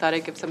reason that I thought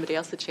I'd give somebody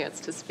else a chance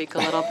to speak a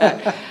little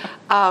bit.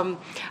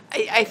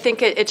 I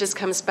think it just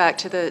comes back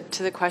to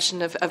the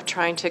question of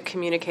trying to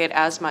communicate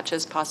as much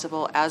as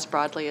possible, as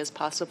broadly as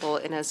possible,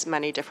 in as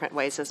many different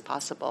ways as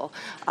possible.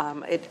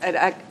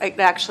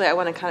 Actually, I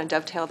want to kind of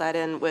dovetail that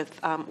in with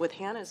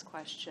Hannah's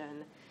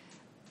question.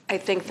 I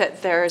think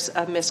that there's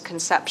a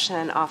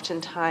misconception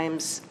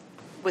oftentimes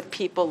with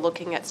people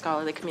looking at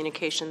scholarly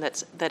communication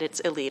that it's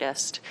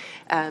elitist,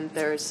 and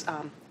there's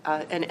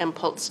an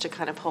impulse to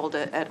kind of hold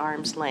it at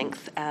arm's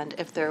length. And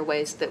if there are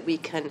ways that we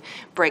can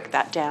break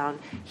that down,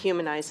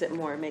 humanize it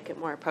more, make it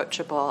more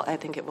approachable, I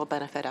think it will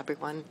benefit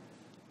everyone.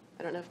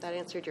 I don't know if that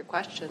answered your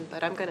question,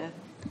 but I'm going to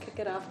kick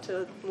it off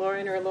to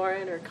Lauren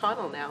or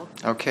Connell now.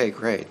 Okay,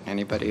 great.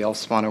 Anybody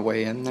else want to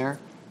weigh in there?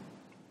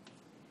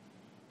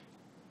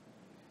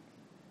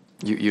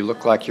 You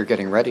look like you're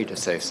getting ready to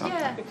say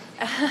something.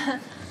 Yeah.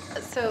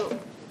 So,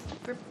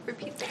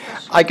 repeat the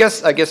question. I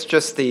guess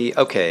just the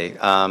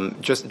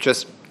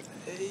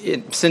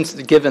since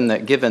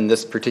given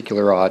this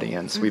particular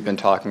audience, we've been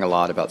talking a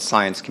lot about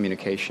science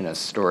communication as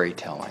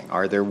storytelling.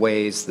 Are there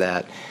ways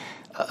that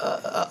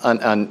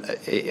an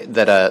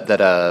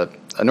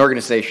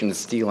organization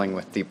that's dealing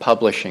with the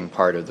publishing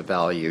part of the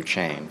value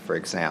chain, for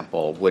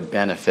example, would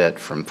benefit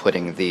from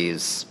putting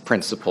these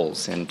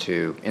principles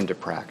into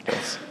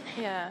practice?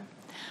 Yeah.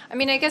 I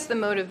mean, I guess the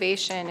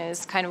motivation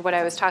is kind of what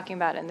I was talking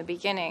about in the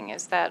beginning,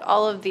 is that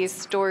all of these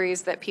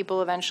stories that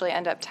people eventually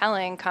end up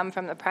telling come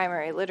from the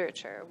primary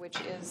literature, which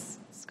is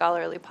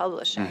scholarly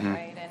publishing,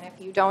 right? And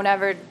if you don't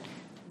ever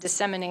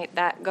disseminate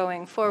that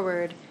going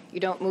forward, you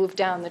don't move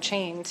down the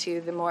chain to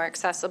the more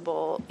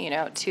accessible,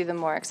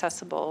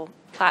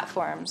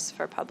 platforms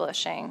for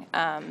publishing.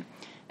 And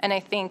I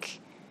think,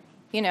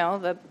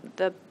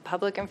 the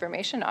public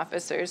information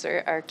officers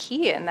are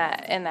key in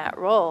that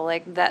role.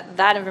 Like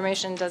that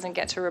information doesn't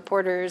get to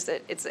reporters.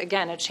 It's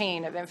again a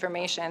chain of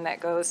information that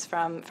goes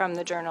from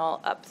the journal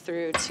up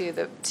through to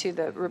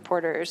the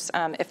reporters.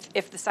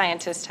 If the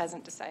scientist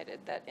hasn't decided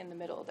that in the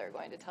middle they're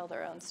going to tell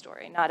their own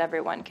story, not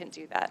everyone can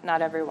do that.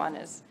 Not everyone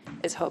is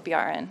Hope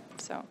Yaron.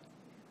 So.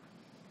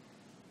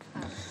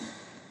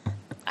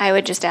 I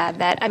would just add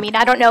that, I mean,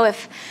 I don't know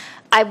if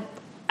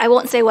I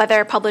won't say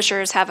whether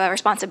publishers have a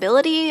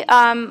responsibility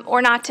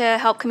or not to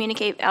help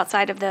communicate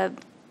outside of the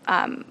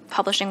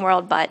publishing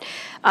world, but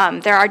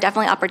there are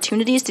definitely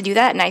opportunities to do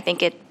that, and I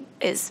think it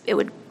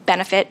would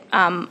benefit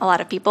a lot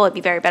of people. It'd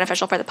be very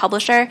beneficial for the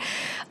publisher.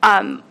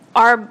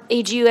 Our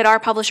AGU at our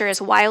publisher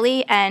is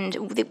Wiley, and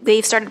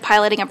they've started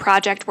piloting a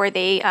project where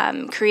they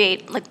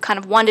create like kind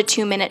of 1 to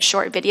 2 minute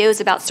short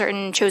videos about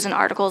certain chosen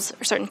articles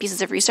or certain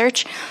pieces of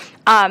research.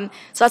 So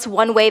that's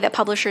one way that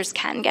publishers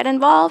can get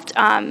involved,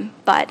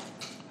 but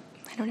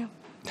I don't know.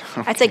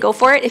 I'd say go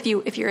for it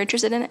if you're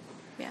interested in it.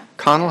 Yeah.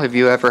 Connell, have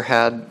you ever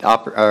had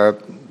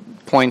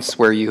points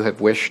where you have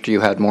wished you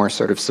had more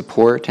sort of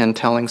support in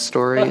telling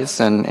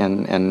stories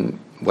and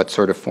what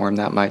sort of form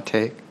that might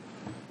take?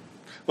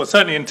 Well,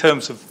 certainly in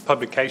terms of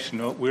publication,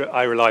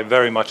 I rely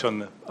very much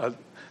on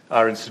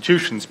our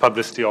institution's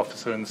publicity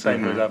officer, and the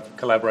same with our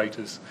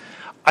collaborators.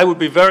 I would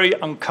be very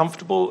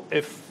uncomfortable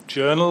if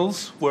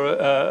journals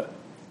were,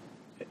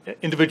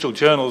 individual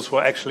journals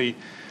were actually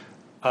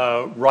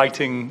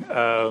writing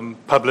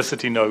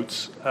publicity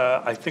notes.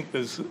 I think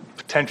there's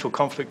potential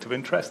conflict of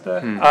interest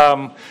there.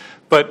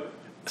 But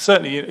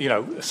certainly,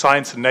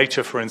 Science and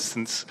Nature, for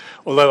instance,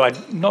 although I'm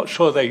not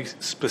sure they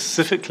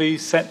specifically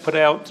put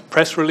out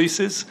press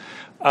releases,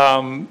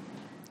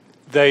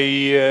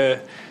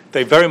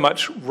 they very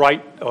much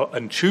write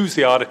and choose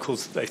the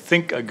articles that they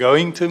think are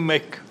going to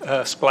make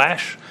a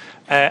splash,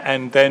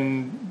 and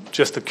then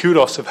just the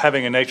kudos of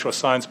having a Nature or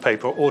Science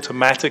paper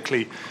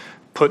automatically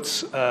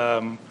puts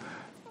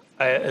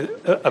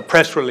a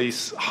press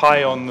release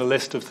high on the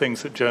list of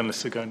things that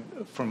journalists are going,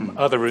 from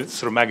other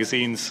sort of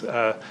magazines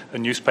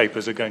and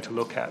newspapers are going to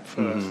look at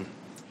first.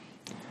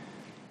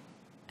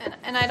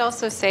 And I'd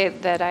also say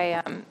that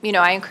I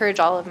encourage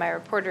all of my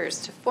reporters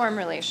to form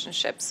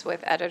relationships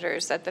with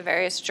editors at the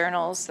various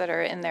journals that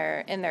are in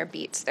their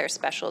beats, their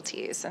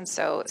specialties. And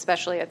so,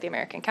 especially at the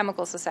American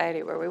Chemical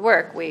Society where we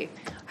work, we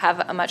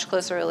have a much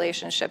closer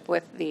relationship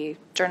with the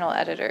journal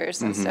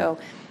editors. And so,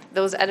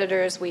 those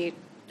editors, we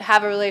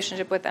have a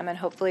relationship with them, and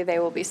hopefully they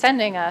will be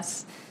sending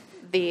us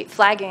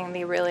flagging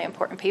the really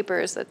important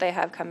papers that they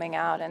have coming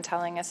out and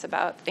telling us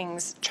about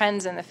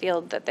trends in the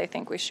field that they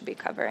think we should be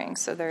covering.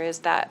 So there is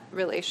that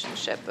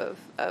relationship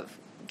of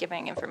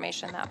giving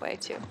information that way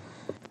too.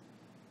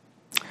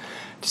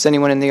 Does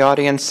anyone in the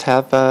audience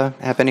have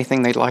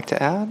anything they'd like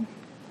to add?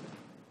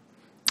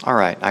 All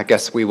right, I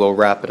guess we will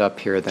wrap it up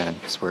here then,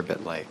 because we're a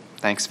bit late.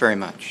 Thanks very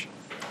much.